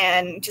out,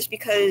 and just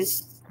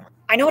because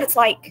I know what it's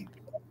like.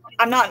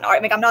 I'm not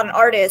an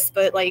artist,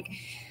 but like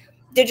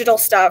digital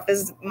stuff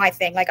is my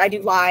thing. Like I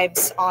do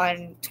lives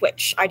on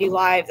Twitch. I do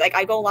live, like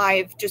I go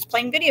live just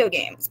playing video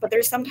games. But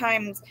there's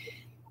times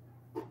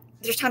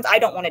I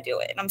don't want to do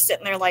it, and I'm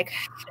sitting there like,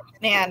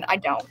 man, I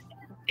don't.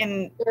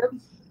 And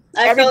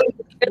everybody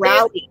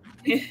rallied.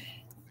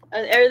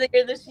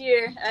 Earlier this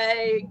year,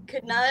 I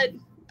could not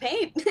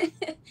paint.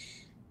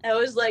 I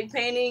was like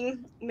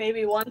painting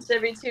maybe once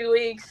every 2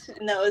 weeks,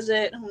 and that was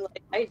it. I'm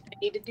like, I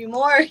need to do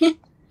more.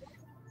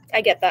 I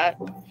get that.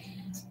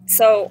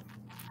 So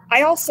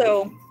I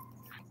also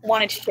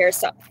wanted to share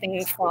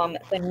something from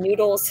the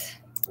Noodles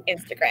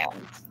Instagram,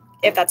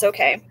 if that's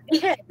okay.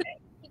 Yeah.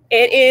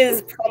 It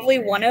is probably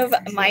one of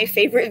my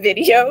favorite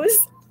videos.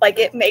 Like,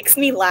 it makes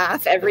me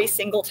laugh every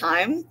single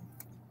time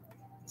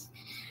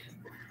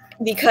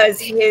because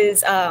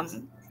his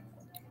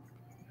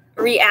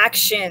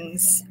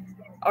reactions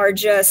are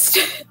just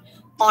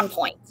on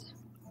point.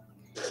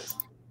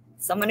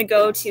 So I'm going to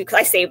go to, because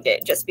I saved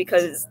it just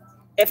because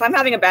if I'm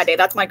having a bad day,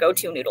 that's my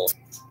go-to Noodles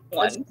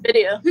one.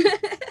 Video.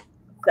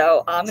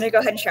 So I'm going to go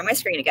ahead and share my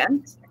screen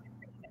again.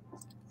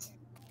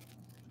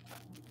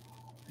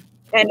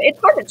 And it's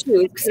hard to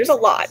choose because there's a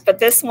lot, but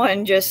this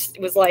one just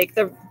was like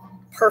the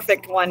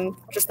perfect one.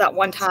 Just that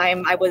one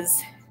time I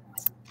was.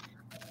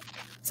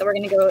 So we're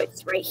going to go,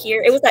 it's right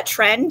here. It was that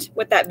trend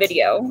with that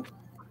video.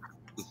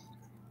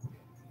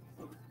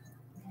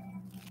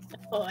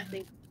 Oh, I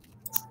think.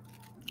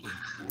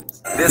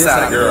 This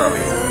out of girl.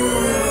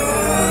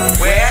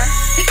 Where?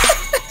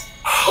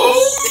 Who?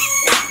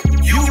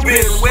 You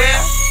been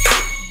where?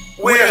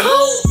 Where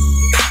who?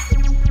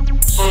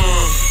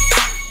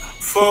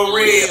 For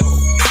real.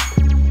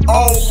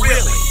 Oh,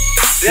 really?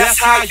 That's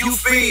how you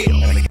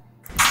feel.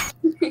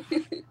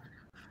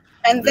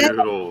 And then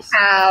we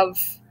have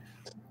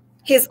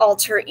his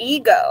alter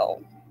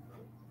ego.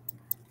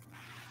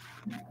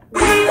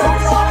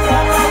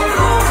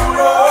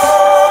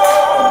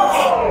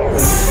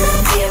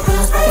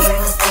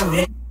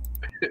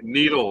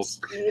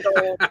 Needles.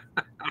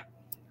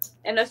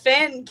 And a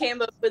fan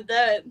came up with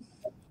that.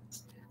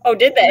 Oh,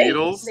 did they?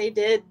 Needles? They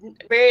did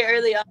very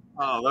early on.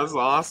 Oh, that's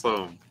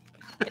awesome.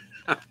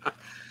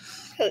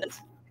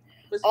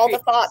 All the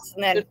thoughts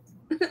and then.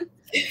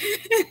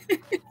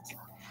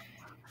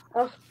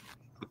 Oh,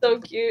 so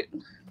cute.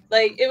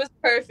 Like, it was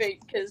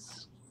perfect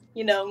because,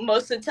 you know,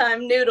 most of the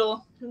time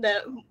Noodle,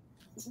 that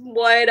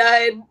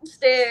wide-eyed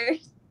stare,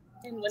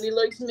 and when he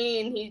looks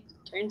mean, he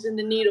turns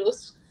into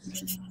Needles.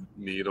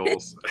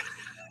 Needles.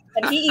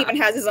 And he even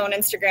has his own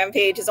Instagram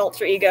page, his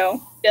alter ego.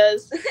 He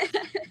does.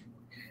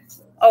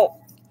 Oh,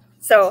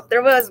 so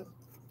there was,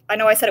 I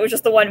know I said it was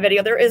just the one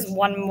video. There is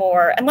one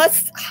more.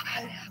 Unless,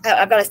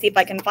 I've got to see if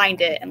I can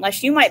find it.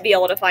 Unless you might be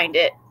able to find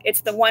it.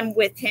 It's the one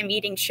with him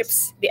eating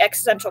chips, the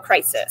existential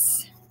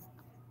crisis.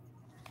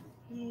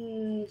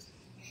 So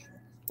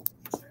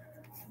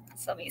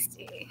let me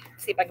see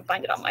if I can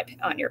find it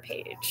on your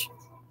page.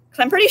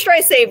 Because I'm pretty sure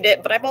I saved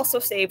it, but I've also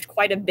saved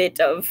quite a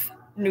bit of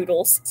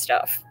Noodles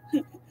stuff.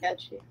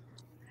 Gotcha.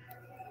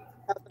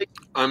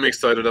 I'm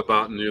excited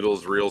about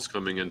Noodles Reels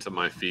coming into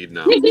my feed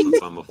now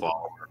since I'm a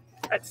follower.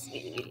 Let's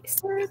see.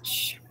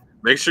 Search.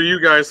 Make sure you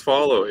guys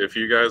follow. If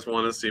you guys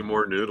want to see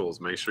more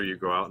Noodles, make sure you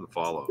go out and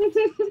follow.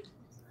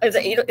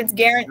 It's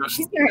guaranteed.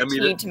 She's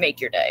guaranteed to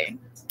make your day.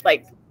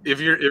 Like, if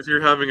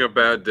you're having a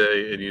bad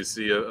day and you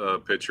see a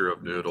picture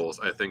of Noodles,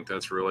 I think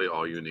that's really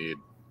all you need.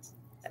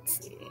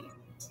 Let's see.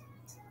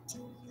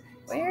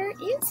 Where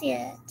is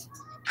it?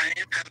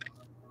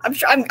 I'm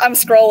sure I'm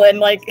scrolling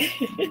like.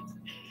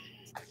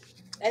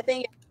 I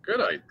think.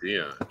 Good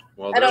idea.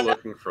 While I they're don't know.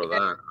 looking for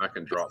that, I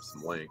can drop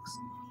some links.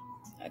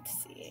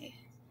 Let's see.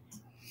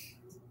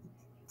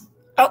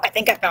 Oh, I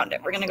think I found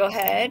it. We're gonna go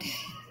ahead.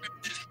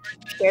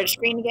 Share the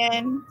screen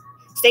again.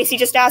 Stacy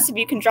just asked if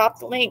you can drop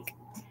the link.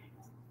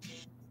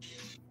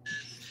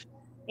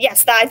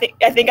 Yes, I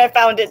think I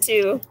found it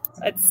too.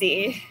 Let's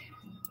see.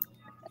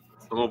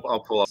 I'll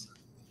pull up.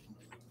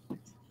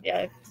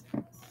 Yeah.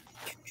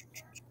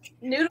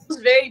 Noodle's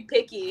very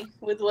picky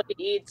with what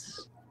he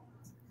eats.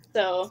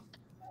 So.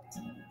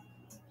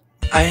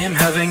 I am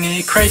having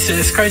a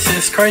crisis,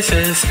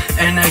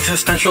 an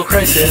existential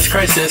crisis.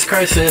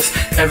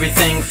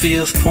 Everything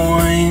feels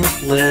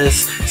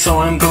pointless, so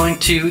I'm going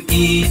to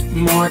eat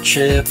more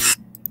chips.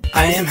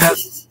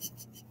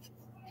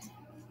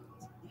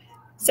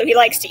 So he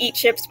likes to eat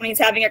chips when he's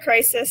having a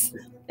crisis?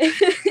 Yeah.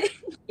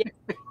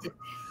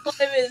 One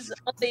of his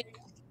only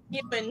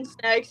human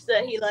snacks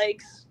that he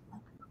likes.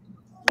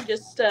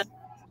 Just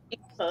eat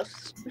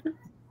puffs.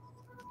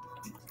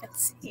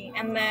 Let's see.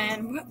 And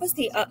then what was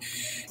the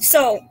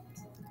so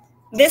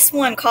this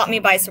one caught me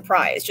by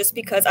surprise just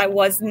because I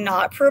was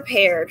not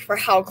prepared for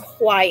how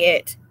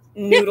quiet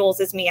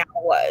Noodles' meow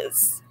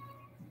was.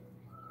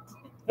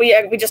 We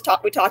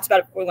talked about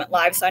it before we went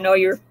live, so I know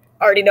you're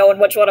already knowing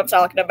which one I'm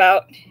talking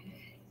about.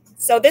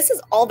 So this is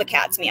all the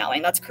cats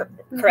meowing. That's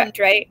correct,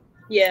 right?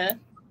 Yeah.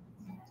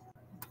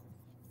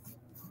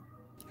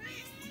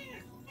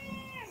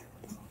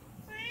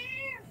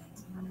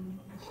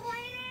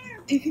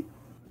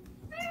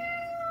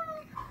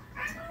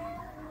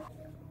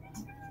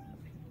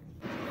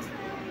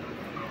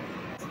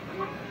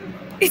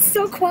 It's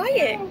so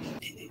quiet.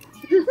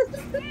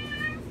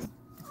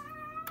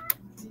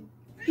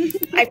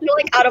 I feel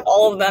like out of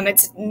all of them,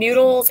 it's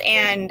Noodles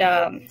and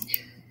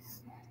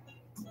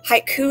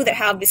Haiku that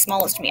have the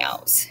smallest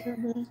meows.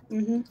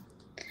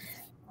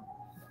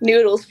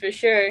 Noodles for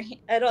sure.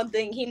 I don't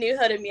think he knew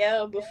how to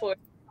meow before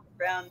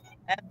around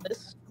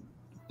Atlas.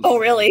 Oh,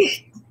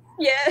 really?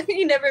 Yeah,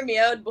 he never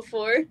meowed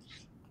before.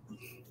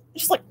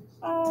 Just like,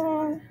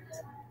 oh.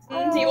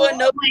 He wouldn't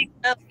know.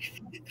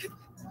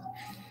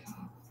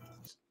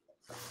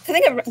 I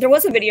think there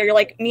was a video you're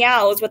like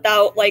meows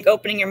without like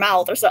opening your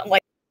mouth or something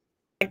like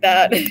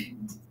that.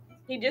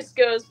 He just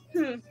goes,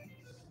 So,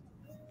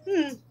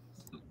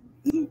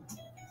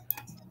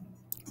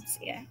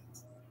 yeah.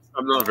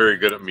 I'm not very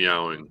good at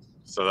meowing,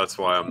 so that's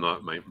why I'm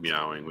not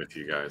meowing with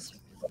you guys.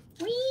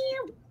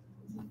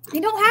 You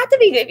don't have to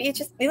be, baby. It's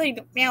just really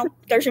meow.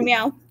 There's your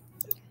meow.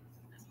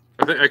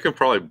 I think I could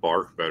probably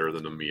bark better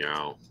than a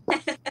meow.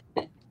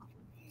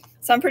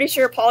 So I'm pretty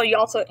sure, Paul,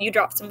 you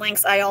dropped some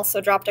links. I also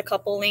dropped a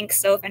couple links.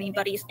 So if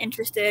anybody's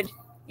interested,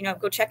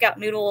 go check out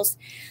Noodles.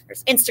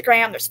 There's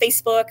Instagram. There's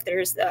Facebook.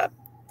 There's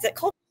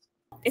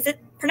is it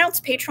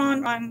pronounced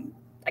Patreon?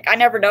 I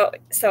never know.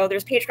 So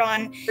there's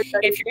Patreon. If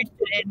you're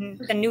interested in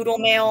the Noodle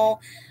Mail,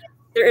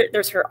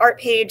 there's her art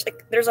page.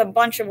 There's a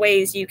bunch of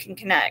ways you can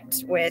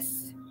connect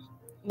with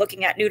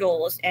looking at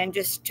Noodles and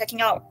just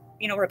checking out,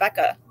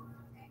 Rebecca.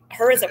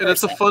 Her as a person. And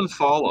it's a fun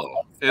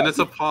follow, and it's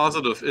a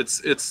positive.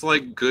 It's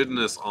like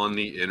goodness on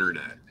the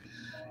internet.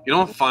 You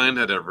don't find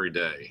that every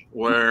day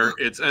where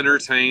it's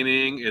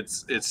entertaining.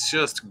 It's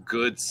just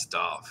good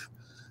stuff.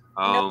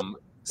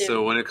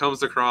 So when it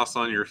comes across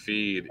on your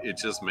feed, it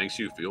just makes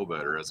you feel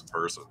better as a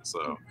person.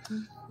 So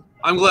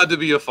I'm glad to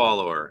be a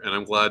follower, and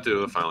I'm glad to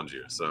have found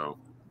you. So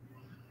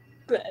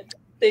good.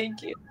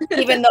 Thank you.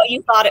 Even though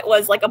you thought it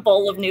was like a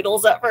bowl of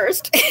noodles at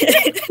first.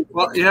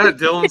 Well, yeah,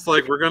 Dylan's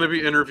like, we're going to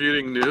be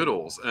interviewing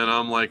Noodles. And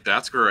I'm like,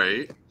 that's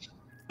great.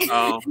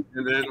 And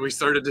then we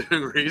started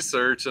doing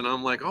research, and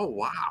I'm like, oh,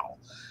 wow.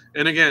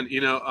 And again,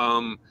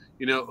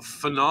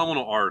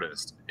 phenomenal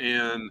artist.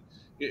 And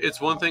it's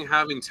one thing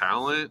having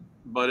talent,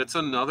 but it's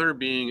another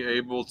being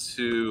able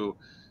to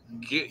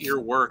get your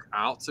work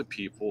out to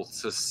people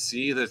to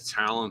see the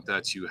talent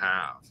that you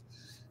have.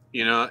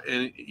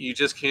 And you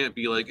just can't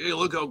be like, hey,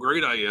 look how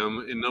great I am,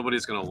 and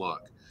nobody's going to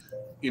look.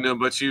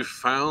 But you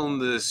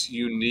found this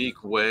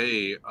unique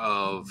way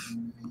of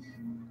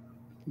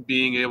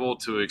being able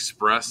to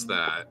express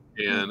that.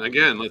 And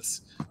again,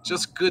 it's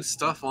just good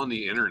stuff on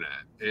the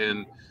internet.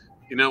 And,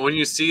 when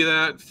you see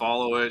that,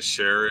 follow it,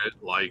 share it,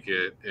 like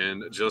it,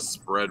 and just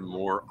spread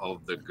more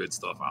of the good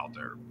stuff out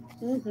there.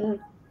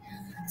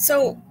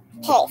 So,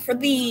 Paul, for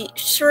the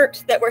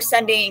shirt that we're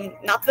sending,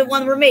 not the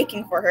one we're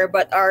making for her,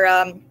 but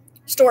our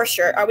store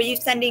shirt, are we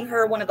sending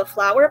her one of the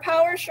Flower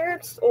Power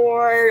shirts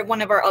or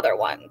one of our other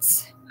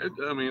ones?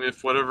 I mean,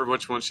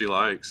 which one she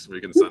likes, we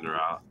can send her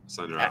out.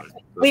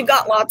 We've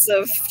got lots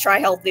of Try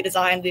Healthy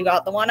designs. We've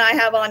got the one I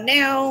have on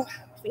now.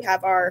 We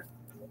have our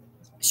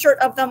shirt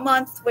of the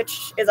month,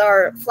 which is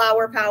our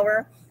Flower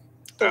Power.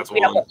 That's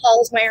we have what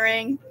Paul's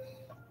wearing.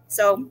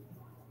 So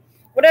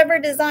whatever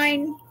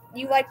design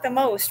you like the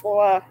most,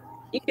 we'll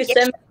you can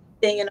send me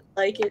anything and I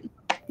like it.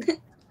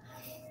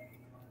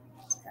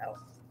 So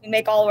we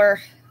make all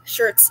our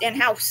shirts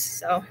in-house.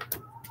 So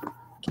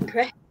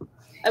great.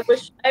 I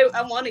wish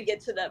I want to get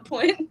to that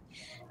point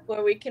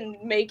where we can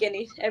make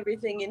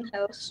everything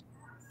in-house.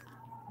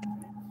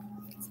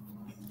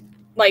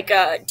 Like,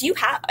 do you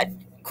have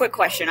quick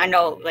question. I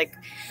know, like,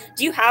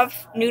 do you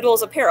have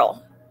Noodles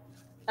apparel?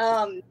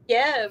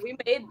 Yeah, we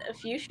made a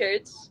few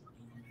shirts,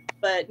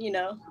 but you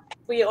know,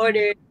 we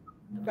ordered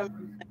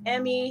from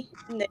Miami.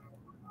 And then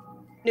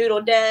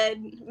Noodle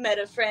Dad met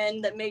a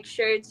friend that makes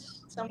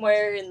shirts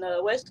somewhere in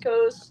the West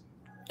Coast.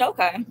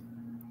 Okay.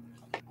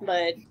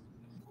 But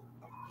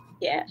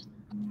yeah,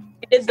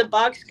 we did the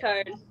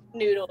boxcar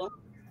noodle,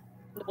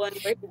 the one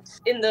where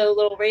it's in the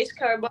little race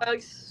car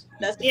box.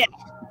 That's Yeah.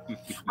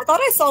 I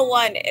thought I saw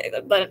one,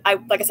 but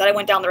like I said, I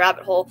went down the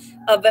rabbit hole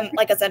of them,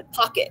 like I said,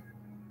 pocket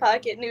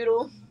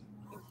noodle.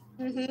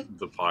 Mm-hmm.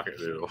 The pocket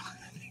noodle.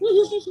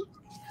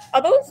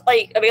 Are those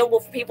like available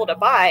for people to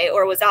buy,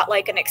 or was that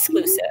like an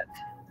exclusive?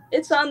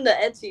 It's on the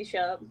Etsy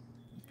shop.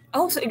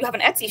 Oh, so you have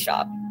an Etsy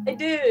shop? I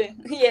do.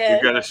 Yeah.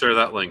 You got to share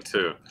that link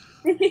too.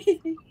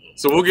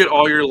 So we'll get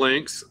all your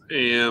links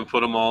and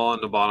put them all on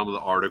the bottom of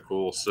the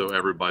article so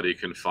everybody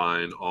can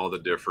find all the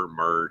different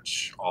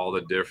merch, all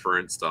the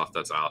different stuff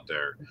that's out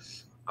there.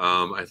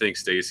 I think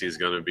Stacy's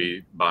going to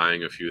be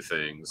buying a few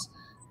things,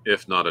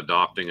 if not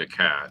adopting a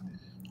cat.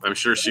 I'm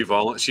sure she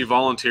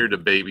volunteered to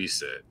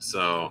babysit.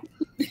 So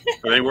I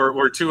think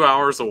we're 2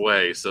 hours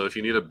away. So if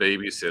you need a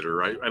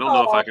babysitter, I don't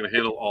know if I can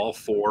handle all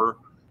 4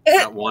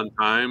 at one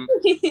time.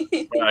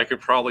 But I could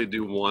probably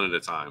do one at a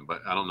time,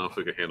 but I don't know if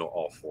we could handle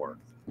all 4.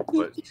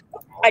 But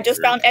I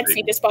just found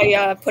Etsy just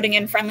by putting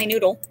in Friendly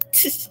Noodle.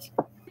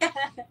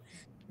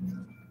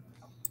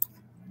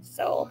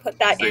 So I'll put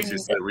that Stacey in.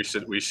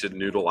 said we should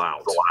noodle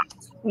out.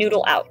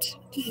 Noodle out.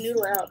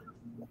 Noodle out.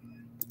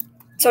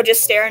 So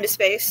just stare into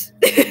space.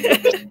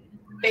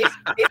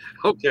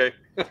 Okay.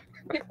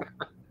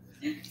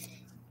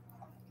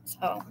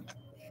 So,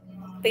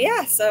 but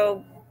yeah.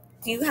 So,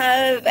 do you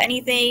have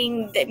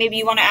anything that maybe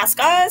you want to ask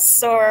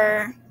us,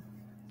 or?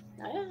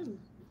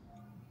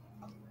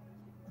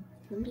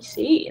 Let me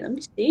see.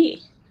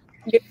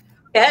 Your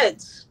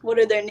cats. What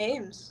are their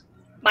names?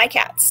 My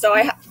cats. So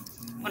I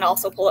want to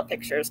also pull up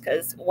pictures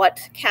because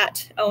what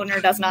cat owner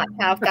does not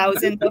have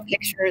thousands of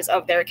pictures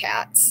of their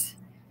cats?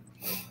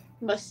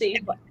 Must see.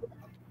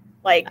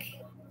 Like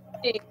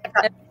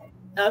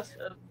Enough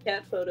of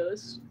cat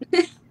photos.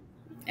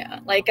 yeah,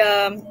 like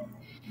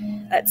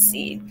let's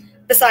see.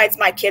 Besides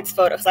my kids'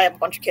 photos, I have a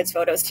bunch of kids'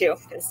 photos too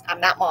because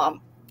I'm that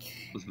mom.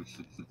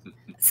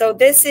 So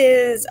this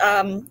is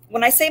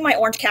when I say my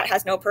orange cat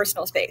has no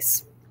personal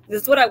space.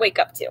 This is what I wake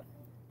up to.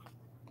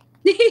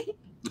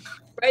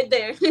 Right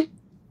there.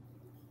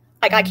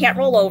 Like I can't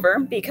roll over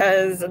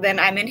because then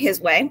I'm in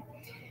his way.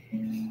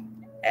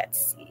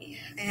 Let's see,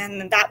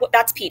 and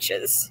that's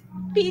Peaches.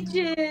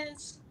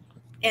 Peaches.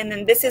 And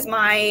then this is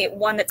my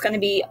one that's going to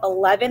be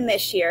 11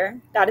 this year.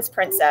 That is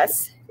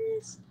Princess.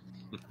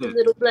 The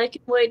little black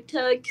and white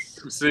tugs.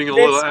 I'm seeing a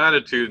little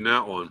attitude in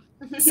that one.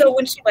 So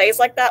when she lays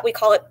like that, we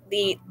call it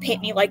the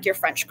paint me like your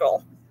French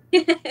girl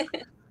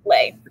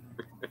lay.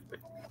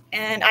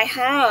 And I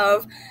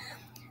have,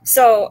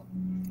 so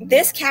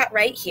this cat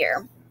right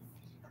here,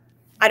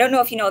 I don't know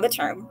if you know the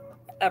term,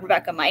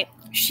 Rebecca might.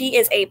 She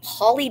is a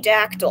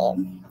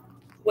polydactyl,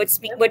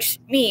 which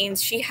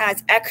means she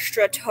has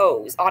extra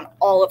toes on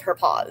all of her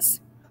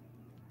paws.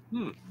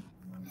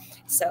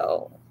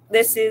 So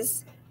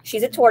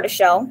she's a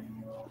tortoiseshell.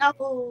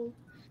 Oh.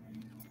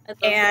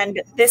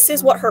 And this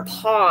is what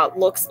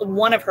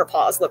one of her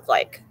paws look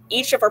like.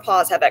 Each of her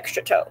paws have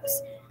extra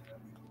toes.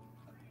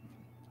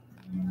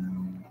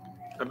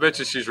 I bet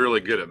you she's really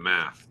good at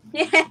math.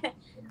 Yeah.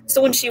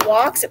 So when she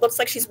walks, it looks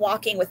like she's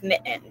walking with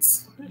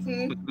mittens.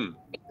 Mm-hmm.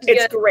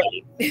 It's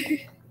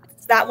great.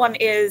 That one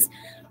is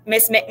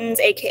Miss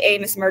Mittens, aka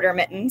Miss Murder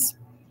Mittens.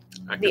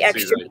 The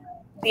extra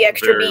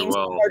beans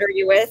to murder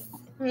you with.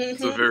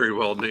 It's a very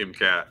well named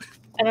cat.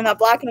 And then the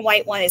black and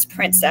white one is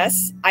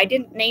Princess. I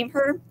didn't name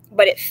her,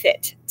 but it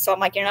fit. So I'm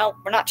like,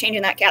 we're not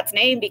changing that cat's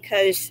name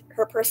because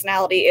her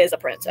personality is a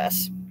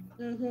princess.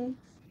 Mm-hmm.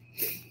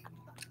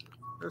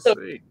 Let's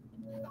see.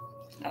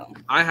 Oh.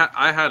 I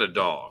had a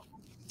dog,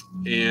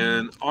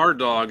 and our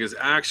dog is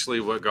actually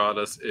what got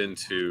us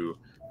into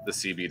the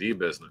CBD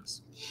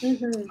business.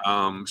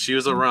 Mm-hmm. She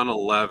was around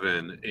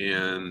 11,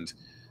 and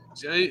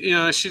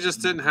she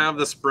just didn't have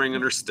the spring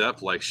in her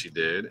step like she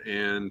did,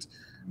 and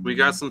we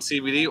got some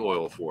CBD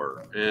oil for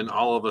her, and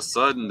all of a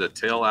sudden the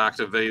tail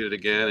activated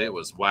again. It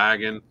was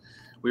wagging.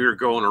 We were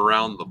going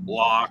around the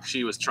block.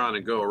 She was trying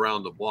to go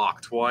around the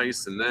block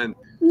twice, and then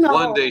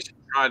one day she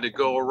tried to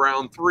go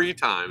around 3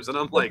 times, and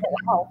I'm like,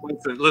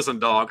 listen,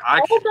 dog, I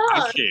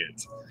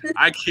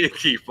can't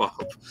keep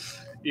up.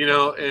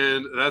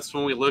 And that's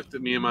when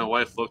me and my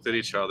wife looked at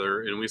each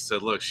other and we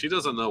said, look, she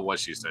doesn't know what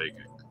she's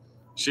taking.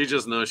 She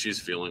just knows she's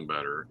feeling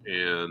better.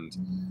 And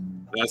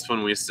that's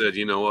when we said,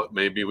 you know what,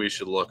 maybe we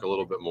should look a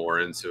little bit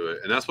more into it.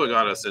 And that's what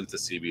got us into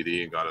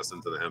CBD and got us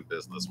into the hemp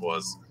business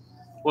was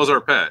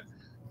our pet.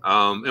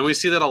 And we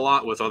see that a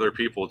lot with other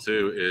people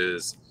too,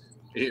 is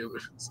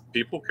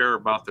people care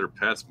about their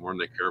pets more than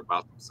they care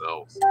about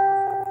themselves.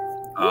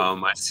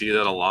 I see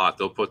that a lot.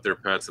 They'll put their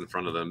pets in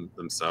front of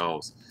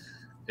themselves.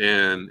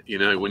 And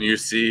when you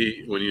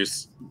see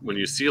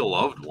a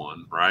loved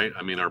one, right?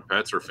 I mean, our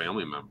pets are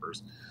family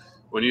members.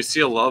 when you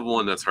see a loved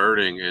one that's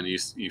hurting and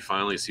you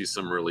finally see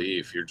some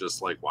relief, you're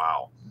just like,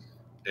 wow.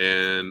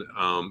 And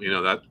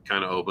that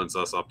kind of opens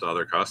us up to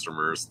other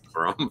customers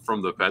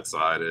from the pet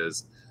side.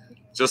 Is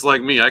just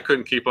like me, I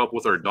couldn't keep up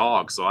with our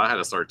dog, so I had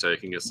to start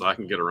taking it so I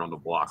can get around the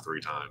block 3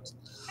 times.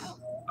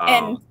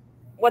 And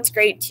what's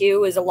great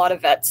too is a lot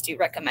of vets do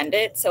recommend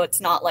it, so it's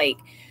not like,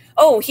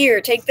 oh,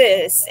 here, take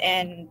this,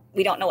 and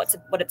we don't know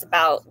what it's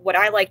about. What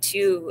I like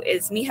too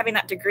is me having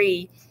that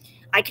degree,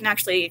 I can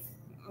actually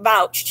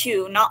vouch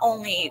too, not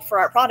only for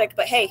our product,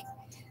 but hey,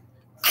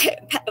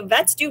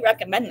 vets do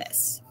recommend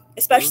this,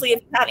 especially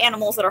if you have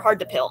animals that are hard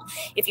to pill.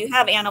 If you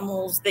have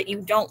animals that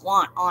you don't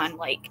want on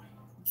like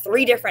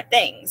 3 different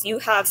things, you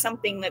have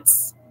something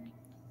that's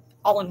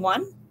all in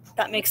one.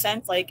 That makes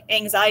sense. Like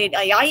anxiety,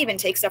 I even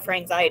take stuff for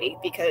anxiety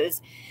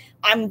because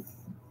I'm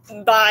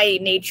by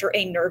nature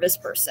a nervous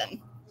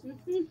person.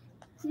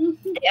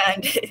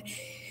 And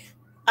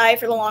I,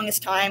 for the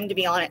longest time, to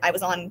be honest, I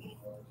was on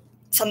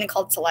something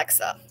called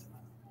Celexa.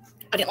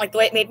 I didn't like the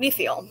way it made me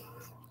feel.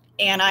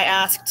 And I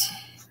asked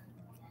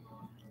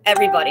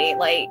everybody,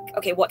 like,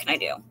 okay, what can I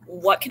do?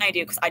 What can I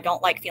do? Because I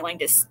don't like feeling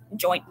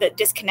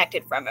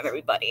disconnected from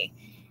everybody.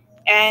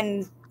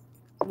 And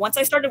once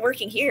I started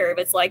working here,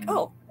 it's like,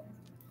 oh,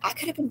 I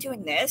could have been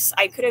doing this.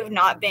 I could have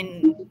not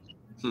been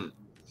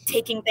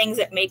taking things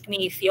that make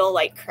me feel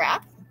like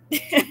crap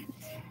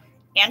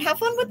and have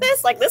fun with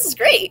this. Like, this is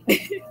great.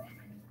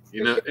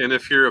 And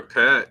if you're a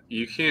pet,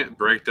 you can't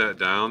break that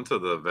down to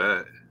the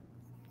vet.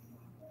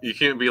 You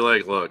can't be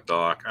like, look,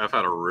 doc, I've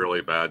had a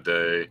really bad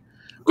day.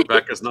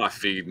 Rebecca's not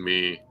feeding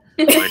me.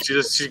 Like,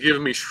 she's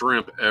giving me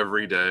shrimp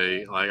every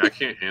day. Like, I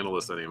can't handle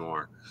this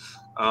anymore.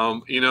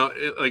 Like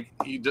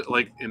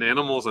an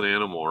animal's an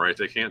animal, right?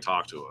 They can't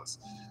talk to us.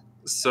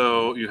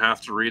 So you have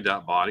to read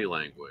that body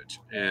language.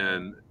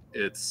 And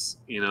it's,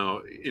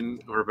 in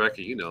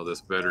Rebecca, you know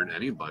this better than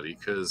anybody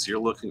because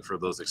you're looking for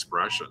those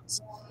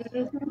expressions,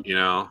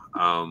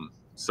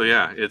 So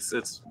yeah,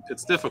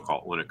 it's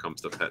difficult when it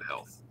comes to pet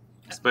health,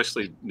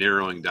 especially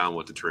narrowing down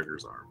what the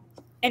triggers are.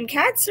 And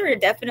cats are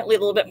definitely a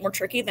little bit more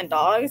tricky than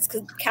dogs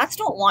because cats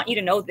don't want you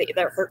to know that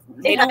they're hurt.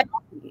 They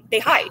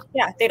hide.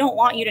 Yeah, they don't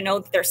want you to know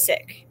that they're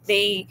sick.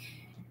 They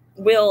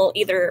will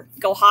either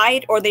go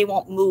hide or they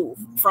won't move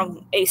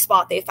from a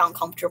spot they found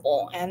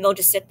comfortable, and they'll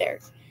just sit there.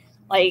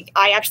 Like,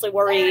 I actually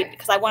worried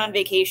because I went on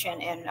vacation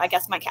and I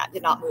guess my cat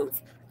did not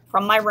move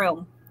from my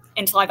room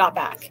until I got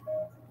back.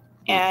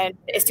 And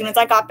as soon as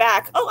I got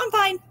back, oh, I'm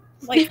fine.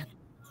 Like,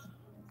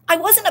 I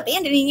wasn't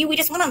abandoning you. We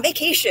just went on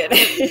vacation.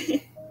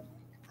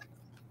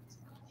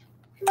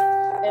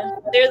 Yeah,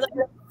 they're like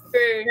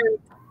super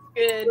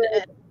good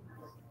at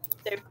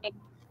their pain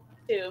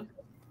too.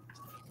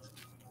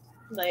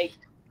 Like,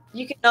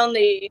 you can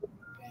only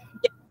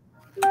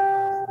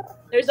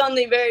there's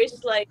only very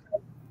slight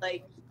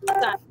signs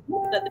that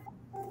they're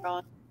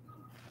wrong.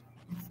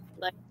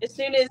 Like, as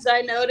soon as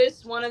I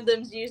notice one of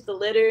them's used the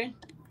litter,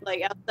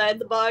 like outside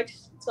the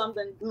box,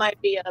 something might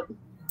be up.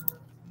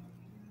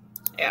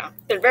 Yeah,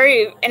 they're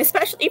very, and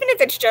especially even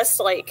if it's just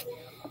like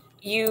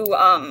you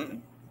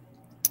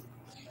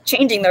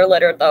changing their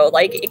litter, though,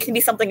 like it can be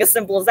something as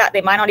simple as that.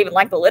 They might not even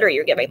like the litter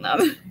you're giving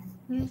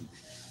them.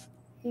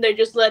 They're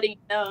just letting you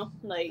know,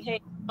 like, hey,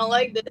 I don't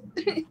like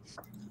this.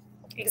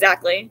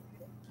 Exactly.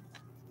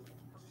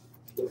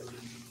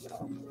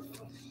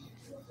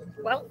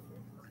 Well,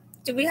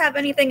 do we have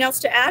anything else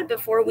to add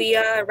before we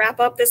wrap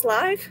up this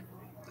live?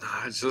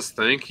 Just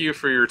thank you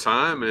for your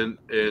time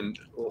and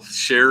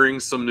sharing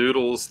some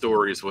noodle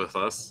stories with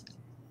us.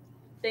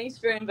 Thanks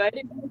for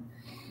inviting me.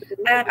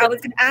 And I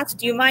was going to ask,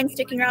 do you mind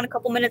sticking around a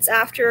couple minutes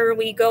after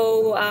we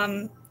go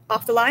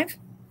off the live?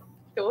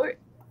 Sure.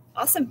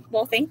 Awesome.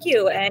 Well, thank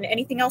you. And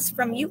anything else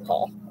from you,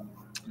 Paul?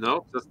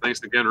 No, just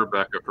thanks again,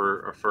 Rebecca,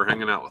 for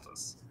hanging out with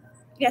us.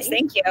 Yes,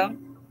 thank you.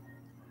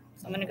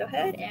 So I'm going to go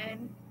ahead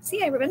and see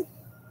you, everyone.